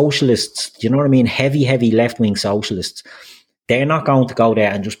the socialists, do you know what I mean? Heavy left-wing socialists. They're not going to go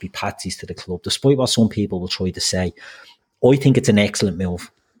there and just be patsies to the club, despite what some people will try to say. I think it's an excellent move.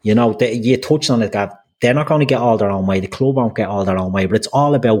 You touched on it, that they're not going to get all their own way. The club won't get all their own way, but it's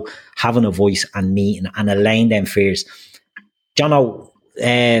all about having a voice and meeting and allaying them fears.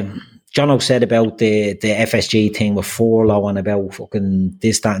 Jono said about the FSG thing with Forlow and about fucking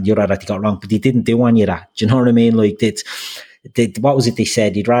this, that, and the other that he got wrong, but he didn't do any of that. Do you know what I mean? Like, what was it they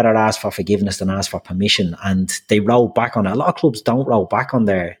said? You'd rather ask for forgiveness than ask for permission, and they rolled back on it. A lot of clubs don't roll back on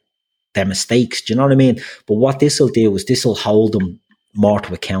their mistakes. Do you know what I mean? But what this will do is this will hold them more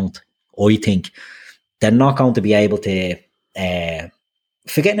to account. I think they're not going to be able to.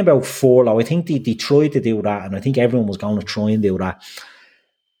 Forgetting about Forlow, I think they tried to do that, and I think everyone was going to try and do that.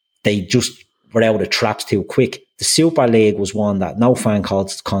 They just were out of the traps too quick. The Super League was one that no fan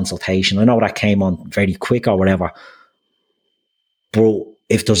consultation. I know that came on very quick or whatever. But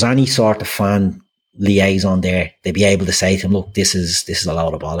if there's any sort of fan liaison there, they'd be able to say to him, look, this is a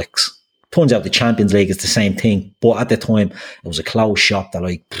load of bollocks. Turns out the Champions League is the same thing. But at the time, it was a closed shop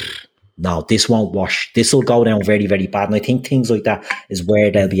that no, this won't wash. This will go down very, very bad. And I think things like that is where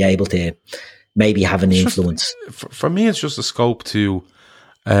they'll be able to maybe have an influence. For me, it's just a scope to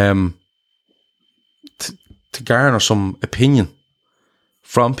garner some opinion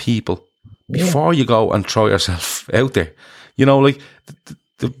from people before you go and throw yourself out there. Like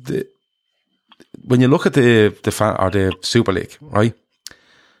the when you look at the fan or the Super League, right?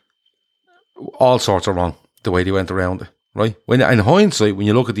 All sorts are wrong the way they went around it, right? When in hindsight, when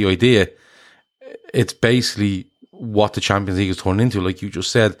you look at the idea, it's basically what the Champions League is turned into, like you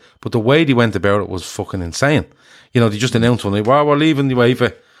just said. But the way they went about it was fucking insane. They just announced one day, well, we're leaving the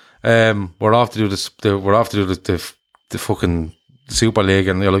UEFA. We're off to do this. We're off to do the fucking Super League,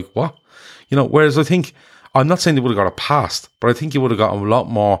 and they're like, what? Whereas I think I'm not saying they would have got it passed, but I think you would have got a lot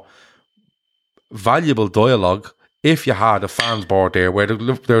more valuable dialogue if you had a fans board there where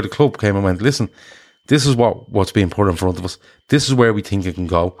the club came and went, listen, this is what's being put in front of us. This is where we think it can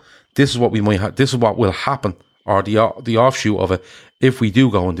go. This is what we might. This is what will happen, or the offshoot of it if we do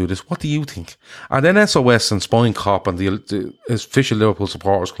go and do this. What do you think? And then SOS and Spine Cop and the official Liverpool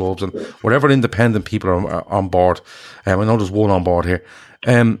supporters clubs and whatever independent people are on board. I know there's one on board here.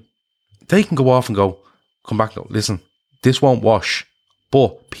 They can go off and go, come back. No, listen, this won't wash,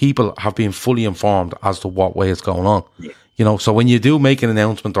 but people have been fully informed as to what way it's going on. Yeah. You know, so when you do make an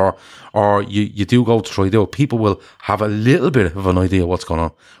announcement or you do go to try to do it, people will have a little bit of an idea what's going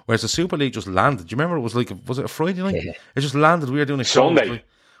on. Whereas the Super League just landed. Do you remember was it a Friday night? Yeah. It just landed. We were doing a show. Sunday.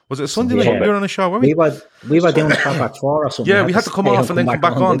 Was it a Sunday night? We were on a show, weren't we? We were doing a back 4 or something. Yeah, we had to come off and then come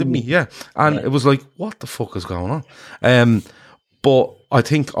back on, didn't we? Yeah. And it was like, what the fuck is going on? But I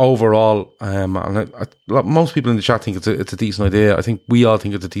think overall, most people in the chat think it's a decent idea. I think we all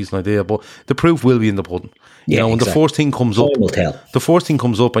think it's a decent idea, but the proof will be in the pudding. You know, when the first thing comes up,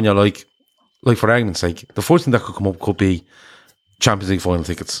 and you're like for argument's sake, the first thing that could come up could be Champions League final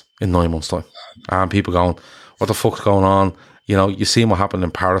tickets in 9 months' time, and people going, "What the fuck's going on?" You know, you seen what happened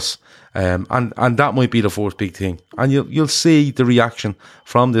in Paris, and that might be the first big thing, and you'll see the reaction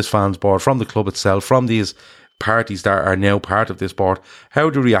from this fans board, from the club itself, from these parties that are now part of this board, how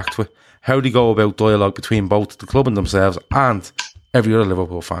they react to it, how they go about dialogue between both the club and themselves and every other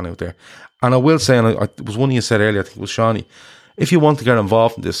Liverpool fan out there. And I will say, and it was one you said earlier, I think it was Shawnee, if you want to get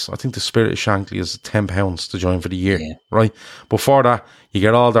involved in this, I think the Spirit of Shankly is £10 to join for the year, right? But for that, you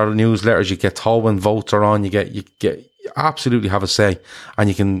get all their newsletters, you get told when votes are on, you absolutely have a say, and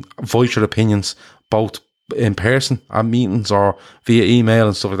you can voice your opinions both in person at meetings or via email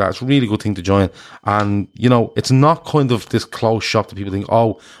and stuff like that. It's a really good thing to join. And, you know, it's not kind of this closed shop that people think,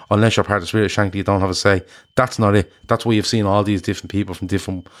 oh, unless you're part of the Spirit of Shankly, you don't have a say. That's not it. That's why you've seen all these different people from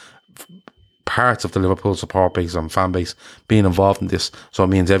different parts of the Liverpool support base and fan base being involved in this. So it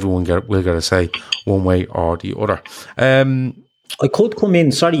means everyone will get a say one way or the other. I could come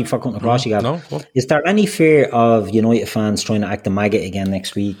in, sorry for cutting across you, Gav. No, is there any fear of United fans trying to act the maggot again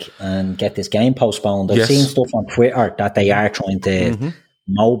next week and get this game postponed? I've seen stuff on Twitter that they are trying to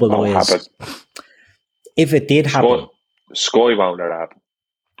mobilise. If it did happen... Sky won't let it happen.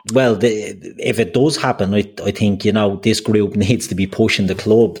 Well, if it does happen, I think, you know, this group needs to be pushing the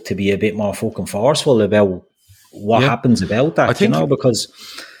club to be a bit more fucking forceful about what happens about that, because...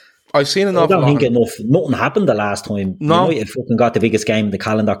 I've seen an I don't think nothing happened the last time. No. United fucking got the biggest game in the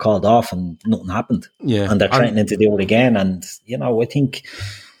calendar called off and nothing happened. Yeah. And they're threatening to do it again. And, you know, I think...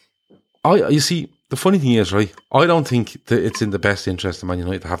 You see, the funny thing is, right, I don't think that it's in the best interest of Man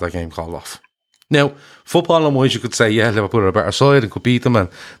United to have that game called off. Now, footballing wise, you could say, yeah, Liverpool are a better side and could beat them and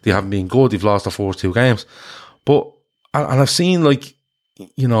they haven't been good. They've lost their first 2 games. But, and I've seen, like,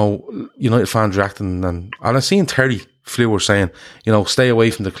 you know, United fans reacting and I've seen Terry Flewer saying, you know, stay away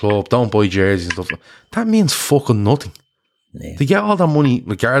from the club, don't buy jerseys and stuff. That means fucking nothing. Yeah. They get all that money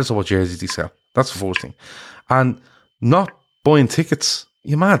regardless of what jerseys they sell. That's the first thing. And not buying tickets,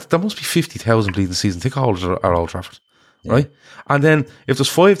 you're mad. There must be 50,000 bleeding season ticket holders at Old Trafford, right? And then if there's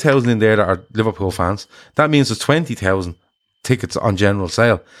 5,000 in there that are Liverpool fans, that means there's 20,000 tickets on general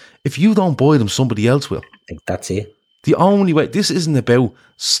sale. If you don't buy them, somebody else will. I think that's it. The only way, this isn't about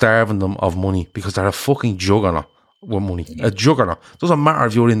starving them of money because they're a fucking juggernaut with money. A juggernaut. Doesn't matter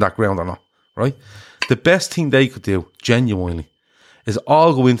if you're in that ground or not, right? The best thing they could do, genuinely, is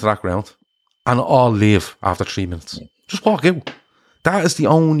all go into that ground and all leave after 3 minutes. Just walk out. That is the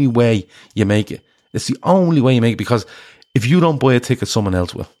only way you make it. It's the only way you make it, because if you don't buy a ticket, someone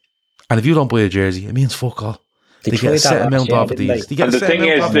else will. And if you don't buy a jersey, it means fuck all. They get a set amount off of these. And the thing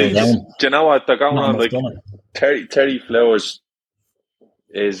is, do you know what? They're going on, like, Terry Flowers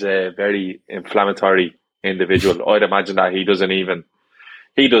is a very inflammatory individual. I'd imagine that he doesn't even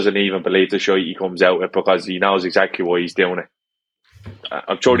believe the shit he comes out with, because he knows exactly why he's doing it.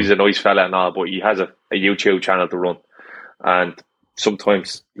 I'm sure he's a nice fella and all, but he has a YouTube channel to run, and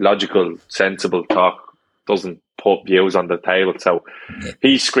sometimes logical, sensible talk doesn't put views on the table. So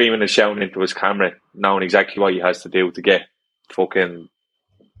he's screaming and shouting into his camera, knowing exactly what he has to do to get fucking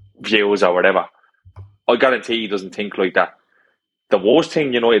views or whatever. I guarantee he doesn't think like that. The worst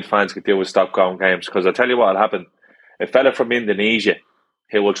thing United fans could do is stop going games, because I'll tell you what will happen. A fella from Indonesia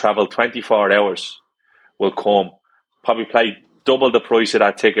who will travel 24 hours will come, probably pay double the price of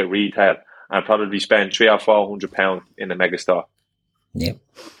that ticket retail, and probably spend £300 or £400 in the megastore. Yeah.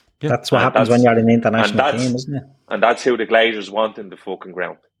 That's what happens when you're in an international team, isn't it? And that's who the Glazers want in the fucking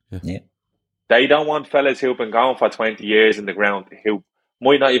ground. Yeah. They don't want fellas who've been gone for 20 years in the ground, who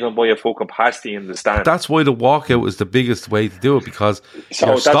might not even buy a fucking pasty in the stand. That's why the walkout is the biggest way to do it, because so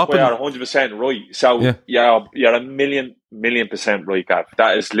you're that's stopping. why you're 100% right. So you're a million percent right, Gav.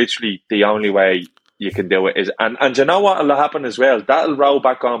 That is literally the only way you can do it. And you know what will happen as well? That'll roll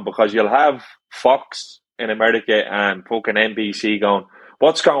back on, because you'll have Fox in America and fucking NBC going,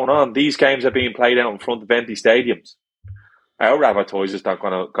 what's going on? These games are being played out in front of empty stadiums. Our advertisers not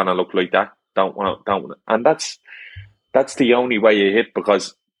gonna look like that. Don't want, and that's the only way you hit,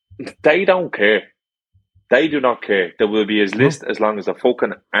 because they don't care. They do not care. There will be as list as long as a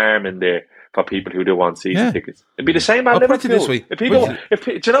fucking arm in there for people who do want season tickets. It'd be the same at Liverpool. This way. Do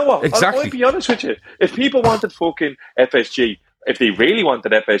you know what? Exactly. I'll be honest with you. If people wanted fucking FSG, if they really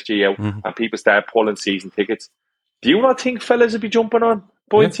wanted FSG out and people start pulling season tickets, do you not think fellas would be jumping on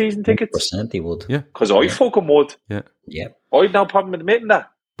buying season tickets? 100% they would. Yeah. Because I fucking would. Yeah. Yeah. I've no problem admitting that.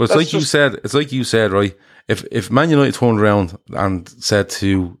 But it's like you said, right? If Man United turned around and said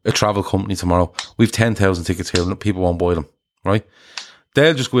to a travel company tomorrow, we've 10,000 tickets here and people won't buy them, right?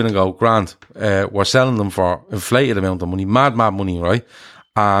 They'll just go in and go, grand, we're selling them for inflated amount of money, mad money, right?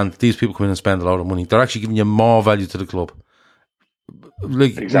 And these people come in and spend a lot of money. They're actually giving you more value to the club.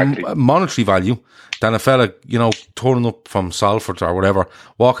 Like monetary value than a fella, turning up from Salford or whatever,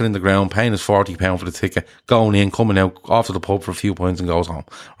 walking in the ground, paying his £40 for the ticket, going in, coming out, off to the pub for a few points and goes home.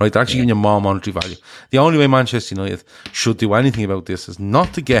 Right? They're actually giving you more monetary value. The only way Manchester United should do anything about this is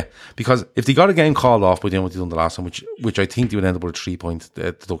not to get, because if they got a game called off by doing what they done the last time, which I think they would end up with a 3-point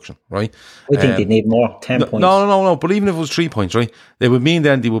deduction, right? I think they need more, 10 points. No. But even if it was 3 points, right? It would mean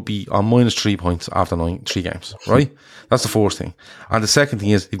then they would be on minus 3 points after 3 games, right? That's the first thing. And the second thing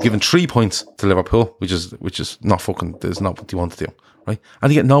is, they've given 3 points to Liverpool, which is not fucking, is not what you want to do, right? And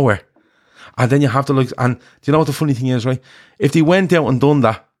they get nowhere. And then you have the likes, and do you know what the funny thing is, right? If they went out and done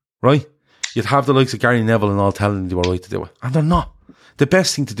that, right, you'd have the likes of Gary Neville and all telling them they were right to do it. And they're not. The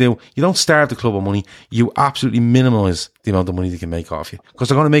best thing to do, you don't starve the club of money, you absolutely minimise the amount of money they can make off you. Because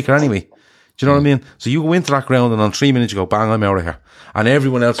they're going to make it anyway. Do you know what I mean? So you go into that ground and on 3 minutes you go, bang, I'm out of here. And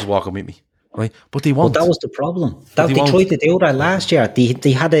everyone else is walking with me. Right, but they won't. But that was the problem. They tried to do that last year.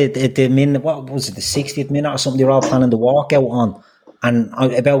 They had the minute, what was it, the 60th minute or something? They were all planning to walk out on, and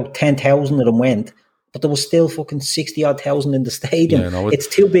about 10,000 of them went. But there was still fucking 60 odd thousand in the stadium. Yeah, it's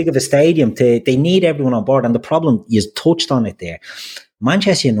too big of a stadium. They need everyone on board, and the problem, you touched on it there.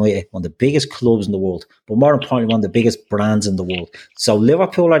 Manchester United, one of the biggest clubs in the world, but more importantly, one of the biggest brands in the world. So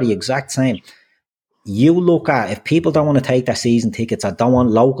Liverpool are the exact same. You look at, if people don't want to take their season tickets, or don't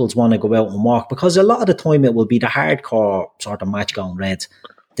want, locals want to go out and walk, because a lot of the time it will be the hardcore sort of match going Reds,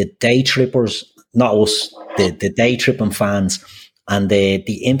 the day trippers, not us, the day tripping fans, and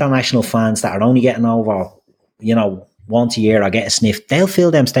the international fans that are only getting over, once a year or get a sniff. They'll fill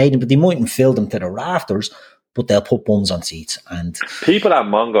them stadiums, but they mightn't fill them to the rafters, but they'll put bums on seats. And people are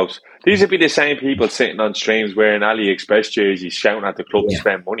mongos. These would be the same people sitting on streams wearing AliExpress jerseys, shouting at the club to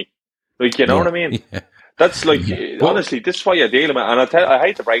spend money. Like, you know what I mean? Yeah. That's like, honestly, this is what you're dealing with. And I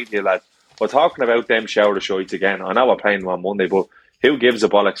hate to break to you, lad, we're talking about them shoulder shots again. I know we're playing them on Monday, but who gives a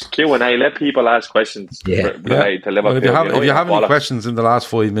bollocks? Q&A, let people ask questions related to Liverpool. Well, if you have any questions in the last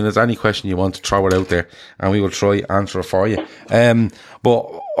 5 minutes, any question you want to throw it out there, and we will try answer it for you.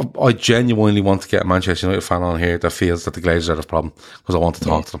 But I genuinely want to get a Manchester United fan on here that feels that the Glazers are the problem, because I want to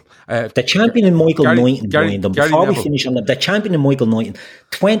talk to them. The champion in Michael Knighton, before we finish on the champion in Michael Knighton,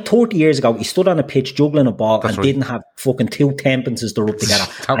 30 years ago, he stood on a pitch juggling a ball didn't have fucking 2 tempences to rub together.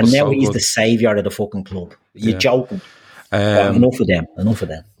 And now he's the saviour of the fucking club. You're joking. Enough of them.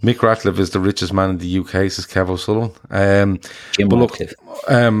 Mick Ratcliffe is the richest man in the UK, says Kev O'Sullivan. Jim Ratcliffe.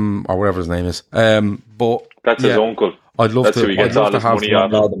 Or whatever his name is. But that's his uncle. I'd love to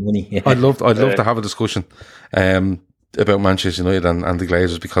have a discussion about Manchester United and the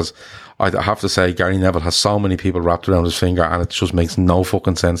Glazers, because I have to say Gary Neville has so many people wrapped around his finger, and it just makes no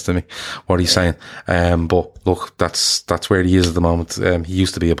fucking sense to me what he's saying. But look, that's where he is at the moment. He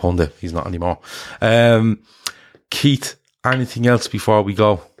used to be a pundit. He's not anymore. Keith, anything else before we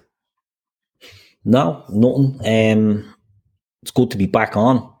go? No, nothing. It's good to be back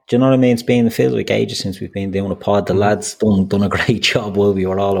on. Do you know what I mean? It's been, it feels like ages since we've been doing a pod. The lads done a great job while we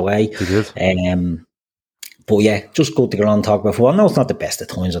were all away. They did. But yeah, just good to get on and talk about football. I know it's not the best of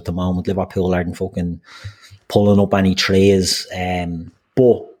times at the moment. Liverpool aren't fucking pulling up any trays.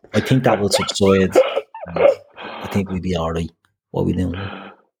 But I think that will subside. I think we'll be all right. What are we doing?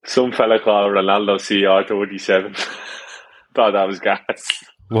 Some fella called Ronaldo CR37. Thought that was gas.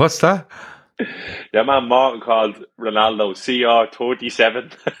 What's that? Yeah, man, Martin called Ronaldo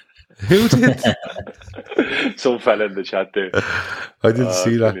CR37. Who did? Some fella in the chat there. I didn't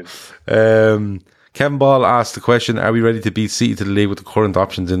see that. Kevin Ball asked the question, are we ready to beat City to the league with the current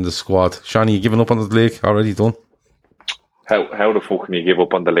options in the squad? Shani, you giving up on the league? Already done? How the fuck can you give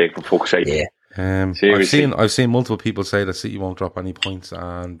up on the league, for fuck's sake? Yeah. I've seen multiple people say that City won't drop any points.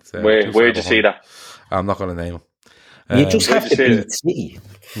 And where'd you see that? I'm not going to name them. You just have to beat City.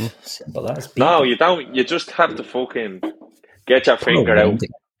 Simple as. No, you don't. You just have to fucking get your finger out.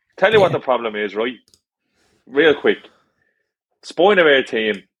 Tell you what the problem is, right? Real quick. Spoiling of our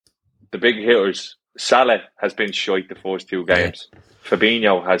team, the big hitters, Salah has been shite the first 2 games.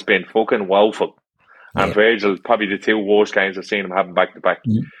 Fabinho has been fucking woeful. And Virgil, probably the 2 worst games I've seen him having back-to-back.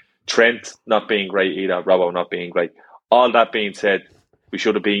 Trent not being great either, Robbo not being great. All that being said, we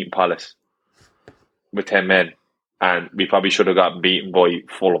should have beaten Palace with 10 men. And we probably should have gotten beaten by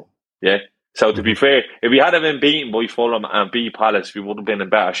Fulham. Yeah? So to be fair, if we had been beaten by Fulham and beat Palace, we would have been in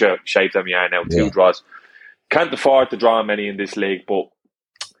better shape than we are now. 2 draws. Can't afford to draw many in this league, but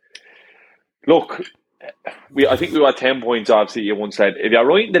look, I think we were 10 points off City at one side. If you're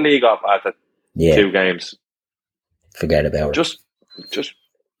writing the league up after 2 games, forget about it. Just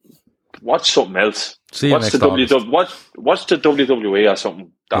watch something else. Watch the WWE or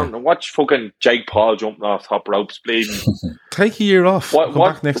something. Watch fucking Jake Paul jumping off top ropes, bleeding. Take a year off.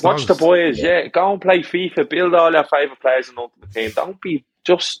 Watch the boys. Go and play FIFA. Build all your favourite players in Ultimate Team. Don't be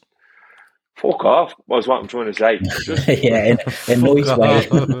just fuck off. Was what I'm trying to say. Just, in a nice way.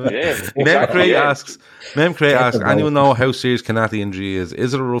 Mem Cray asks, anyone know how serious Kanate injury is?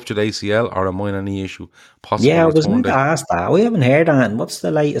 Is it a ruptured ACL or a minor knee issue? Possible I was meant to ask that. We haven't heard on. What's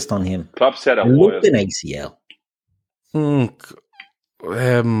the latest on him? Klopp said it was an ACL.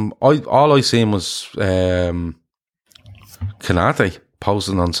 All I seen was Kanate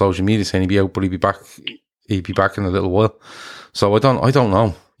posting on social media saying he'd be out, but he'd be back in a little while. So I don't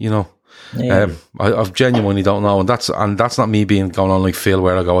know, you know. I genuinely don't know, and that's not me being going on like Phil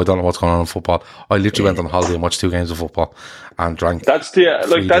where I go, I don't know what's going on in football. I literally went on holiday and watched 2 games of football and drank. That's the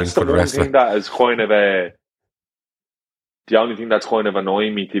one thing that is kind of the only thing that's kind of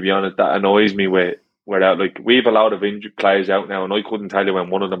annoying me, to be honest. That annoys me where that, like, we've a lot of injured players out now, and I couldn't tell you when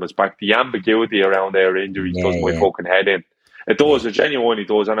one of them is back. The ambiguity around their injuries does my fucking head in. It does, it genuinely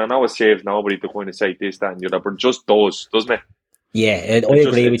does, and I know it saves nobody to kind of say this, that, and the other, but it just does, doesn't it? Yeah, I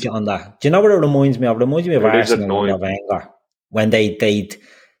agree with you on that. Do you know what it reminds me of? It reminds me of Arsenal and Wenger. When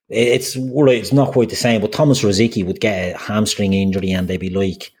it's not quite the same, but Thomas Rosicky would get a hamstring injury and they'd be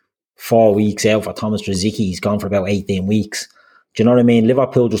like 4 weeks out for Thomas Rosicky. He's gone for about 18 weeks. Do you know what I mean?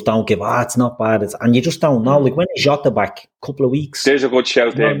 Liverpool just don't give, it's not bad. And you just don't know. Like when he Jota back a couple of weeks. There's a good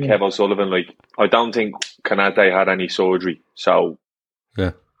shout there, Kev O'Sullivan. Like, I don't think Kanate had any surgery. So,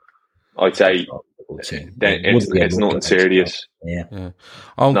 I'd say it's nothing serious. Yeah.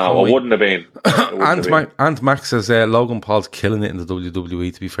 No, it wouldn't have been. And Max says Logan Paul's killing it in the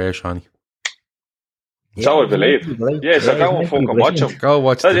WWE, to be fair, Shani. So I believe. Yeah, so go and fucking watch him. Go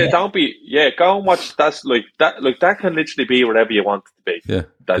watch go and watch. That's like that. Like, that can literally be wherever you want it to be. Yeah,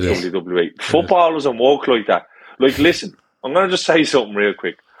 that's WWE. Football doesn't work like that. Like, listen, I'm going to just say something real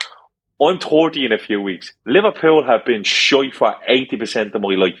quick. I'm 30 in a few weeks. Liverpool have been shy for 80% of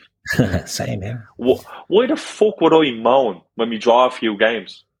my life. Same here. Why the fuck would I moan when we draw a few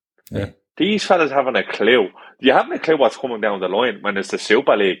games? Yeah. These fellas haven't a clue. You haven't a clue what's coming down the line when it's the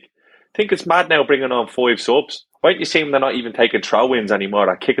Super League. I think it's mad now bringing on 5 subs. Why don't you see them? They're not even taking throw-ins anymore.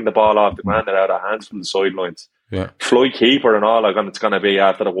 They're kicking the ball off the ground and out of hands from the sidelines. Yeah. Fly keeper and all it's going to be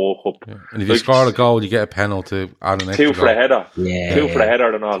after the World Cup. Yeah. And if you score a goal, you get a penalty to add an extra 2 for a header. Yeah. 2 for a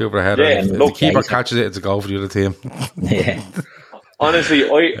header and all. 2 for a header. Yeah, if the keeper catches it, it's a goal for the other team. Yeah. Honestly,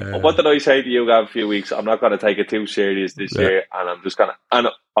 what did I say to you, Gav, a few weeks? I'm not going to take it too serious this year, and I'm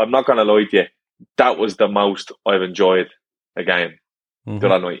not going to lie to you. That was the most I've enjoyed a game the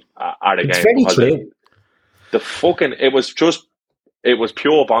other night at a game. It's very true. It was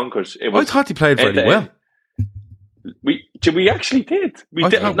pure bonkers. I thought he played very well. We actually did. We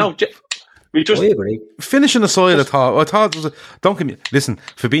just finishing aside. I thought it was. Don't get me. Listen,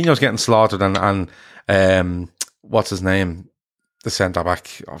 Fabinho's getting slaughtered, and what's his name? The centre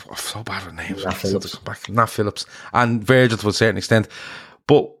back. I'm so bad with names. Nat Phillips and Virgil to a certain extent,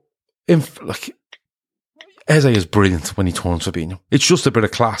 but Eze is brilliant when he turns Fabinho. It's just a bit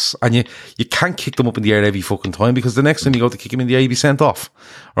of class, and you can't kick them up in the air every fucking time, because the next time you go to kick him in the air, he'll be sent off,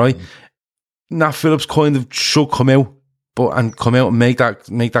 right? Nat Phillips kind of should come out and make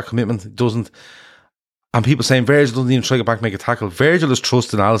that commitment. It doesn't. And people saying Virgil doesn't even try to get back and make a tackle. Virgil is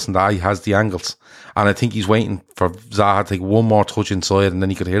trusting Alisson that he has the angles. And I think he's waiting for Zaha to take one more touch inside and then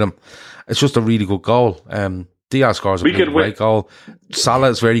he could hit him. It's just a really good goal. Diaz scores a great goal. Salah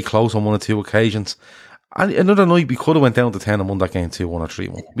is very close on 1 or 2 occasions. And another night, we could have went down to 10 and won that game 2-1 or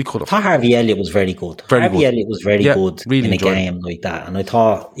 3-1. We could have. I thought Harvey Elliott was very good. Harvey Elliott was very good really in a game like that. And I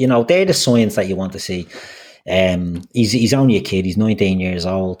thought, they're the signs that you want to see. He's only a kid. He's 19 years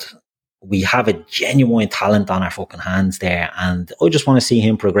old. We have a genuine talent on our fucking hands there. And I just want to see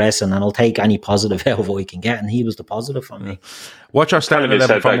him progressing, and I'll take any positive out of what he can get. And he was the positive for me. Watch our starting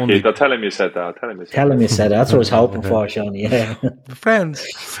 11 for Monday. I'll tell him you said that. Tell him you said that. That's what I was hoping for, Shawnee. Yeah. Friends.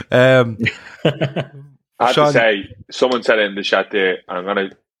 I have to say, someone said it in the chat there. I'm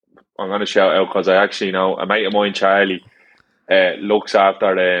gonna shout out because I actually know a mate of mine, Charlie, looks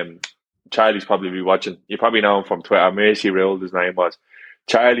after. Charlie's probably be watching. You probably know him from Twitter. Macy Ruled, his name was.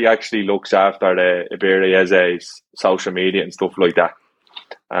 Charlie actually looks after the Iberi Eze's social media and stuff like that.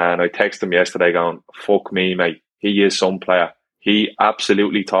 And I texted him yesterday going, fuck me, mate. He is some player. He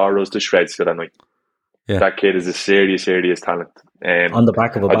absolutely tore us to shreds the other night. Yeah. That kid is a serious talent. On the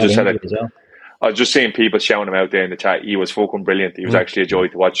back of a bad injury as well. I was just seeing people shouting him out there in the chat. He was fucking brilliant. He was actually a joy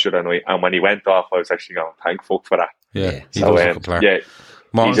to watch the other night. And when he went off, I was actually going, thank fuck for that. Yeah, so,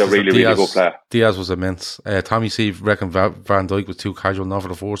 he's a really good player. Diaz was immense. Tommy C reckoned Van Dijk was too casual now for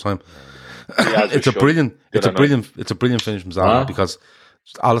the first time. It's a brilliant finish from Zaha because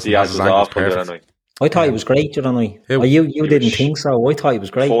Alisson has his angles perfect. I thought he was great the other night. You didn't think so. I thought he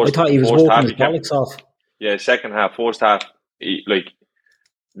was great. I thought he was walking his bollocks off. Yeah, second half, first half,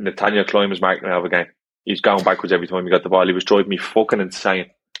 Nathaniel Klein was marking out of a game. He's going backwards every time he got the ball. He was driving me fucking insane.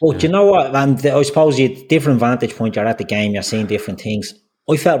 But do you know what? And I suppose you had different vantage point. You're at the game. You're seeing different things.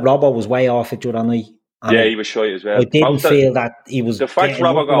 I felt Robbo was way off it the other night. Yeah, he was shy as well. I didn't feel that he was. The fact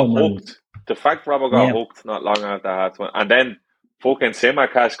Robbo got hooked not long after half time, and then fucking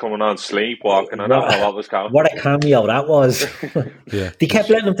Simacas coming on sleepwalking. I don't know what was going on. What a cameo that was. They kept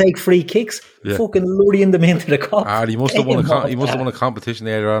letting him take free kicks, fucking luring them into the cup. He must have won a competition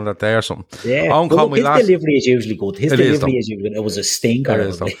earlier on that day or something. Yeah, his delivery is usually good. His delivery is usually good. It was a stinker.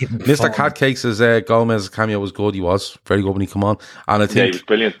 Mr. Catcake's Gomez cameo was good. He was very good when he came on. And I think he was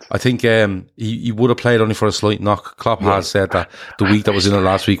brilliant. I think he would have played only for a slight knock. Klopp has said that the week that was in it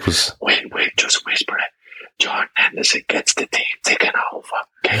last week was... Wait, just whisper it. Jordan Henderson gets the team taken over.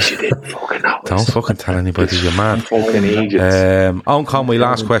 In case you didn't fucking know. Don't fucking tell anybody, you're mad. Fucking Egypt. On Conway,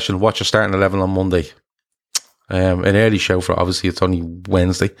 last question. What's your starting 11 on Monday? An early show for obviously it's only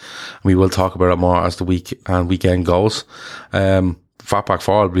Wednesday. We will talk about it more as the week and weekend goes. Fatback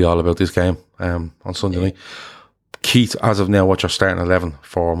 4 will be all about this game on Sunday night. Keith, as of now, what's your starting 11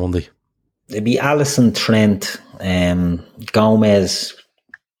 for Monday? It'd be Alisson, Trent, Gomez,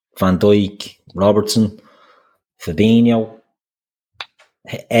 Van Dijk, Robertson, Fabinho,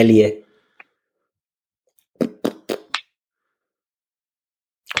 Elliott. Come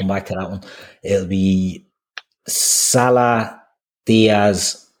back to that one. It'll be Salah,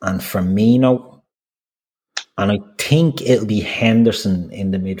 Diaz, and Firmino. And I think it'll be Henderson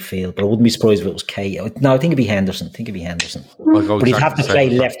in the midfield, but I wouldn't be surprised if it was Kate. No, I think it'd be Henderson. But he'd have to play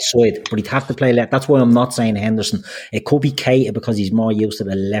left side. That's why I'm not saying Henderson. It could be Kate because he's more used to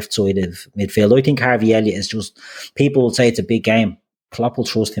the left side of midfield. I think Harvey Elliott is just, people will say it's a big game. Klopp will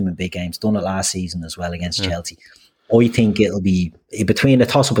trust him in big games. Done it last season as well against Chelsea. I think it'll be between a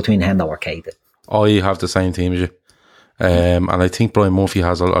toss-up between Hendo or Kate. I have the same team as you. And I think Brian Murphy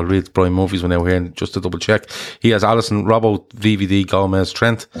has, I'll read Brian Murphy's one out here just to double check. He has Alisson, Robbo, VVD, Gomez,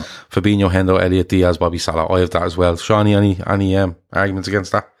 Trent, Fabinho, Hendo, Elliott, Diaz, Bobby Salah. I have that as well. Shawnee, any arguments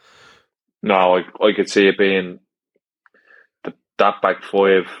against that? No, I could see it being that back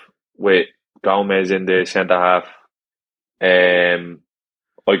five with Gomez in the centre half. I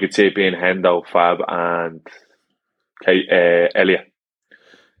could see it being Hendo, Fab, and Elliott.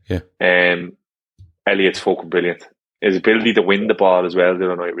 Yeah. Elliott's fucking brilliant. His ability to win the ball as well, the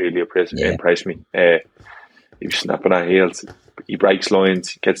other night really impressed me. He was snapping at heels. He breaks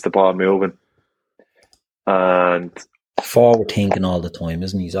lines, he gets the ball moving. And forward thinking all the time,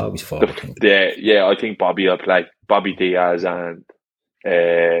 isn't he? He's always forward thinking. Yeah, I think Bobby will play. Bobby Diaz and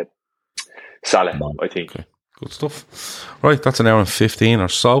Salah, I think. Okay. Good stuff. Right, that's an hour and 15 or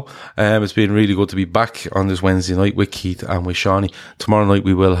so. It's been really good to be back on this Wednesday night with Keith and with Shawnee. Tomorrow night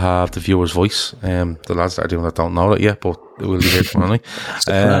we will have the viewer's voice. The lads that are doing that don't know that yet, but it will be here tomorrow night.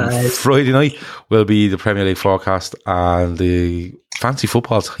 Friday night will be the Premier League forecast, and the fancy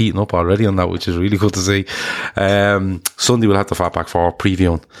football's heating up already on that, which is really good to see. Sunday we'll have the Fatback 4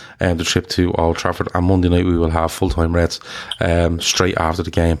 previewing the trip to Old Trafford, and Monday night we will have full-time Reds straight after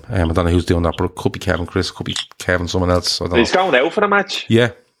the game. I don't know who's doing that, but it could be Kevin Chris, could be Kevin someone else. I don't know. He's going out for the match.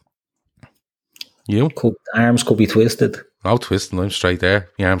 Yeah. You? Arms could be twisted. No twisting, I'm straight there.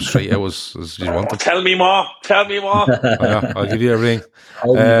 My arms straight out as you want them. Tell me more. I'll give you a ring.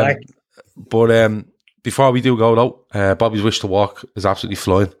 Hold me back. But before we do go though, Bobby's Wish to Walk is absolutely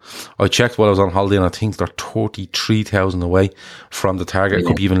flying. I checked while I was on holiday and I think they're 33,000 away from the target. It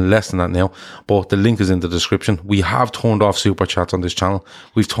could be even less than that now, but the link is in the description. We have turned off super chats on this channel.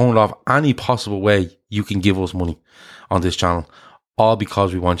 We've turned off any possible way you can give us money on this channel, all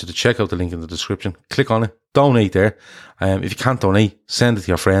because we want you to check out the link in the description. Click on it, donate there. If you can't donate, send it to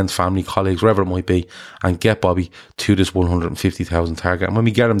your friends, family, colleagues, wherever it might be, and get Bobby to this 150,000 target. And when we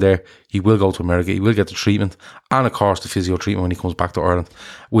get him there, he will go to America, he will get the treatment, and of course the physio treatment when he comes back to Ireland,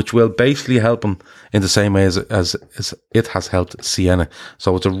 which will basically help him in the same way as it has helped Sienna.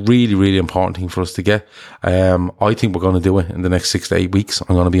 So it's a really, really important thing for us to get. I think we're going to do it in the next 6 to 8 weeks,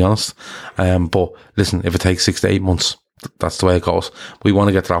 I'm going to be honest. But listen, if it takes 6 to 8 months, that's the way it goes. We want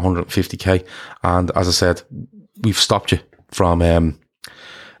to get to that 150k, and as I said, we've stopped you from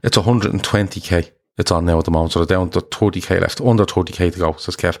it's 120k it's on now at the moment, so they're down to 30k left, under 30k to go,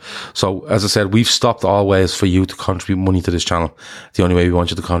 says Kev. So as I said, we've stopped all ways for you to contribute money to this channel. The only way we want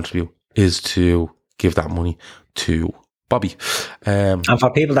you to contribute is to give that money to Bobby. And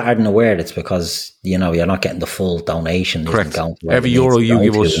for people that aren't aware, it's because, you're not getting the full donation. Correct. Every euro you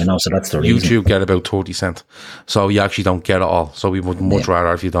give us, so that's the reason. YouTube get about 30 cents. So you actually don't get it all. So we would much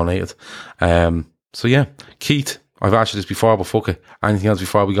rather if you donated. So yeah, Keith, I've asked you this before, but fuck it. Anything else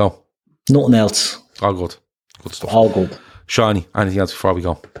before we go? Nothing else. All good. Good stuff. All good. Shawnee, anything else before we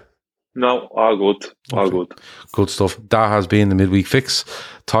go? No, all good. All good. Good stuff. That has been the Midweek Fix.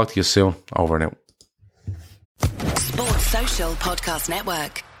 Talk to you soon. Over and out. Sports Social Podcast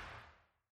Network.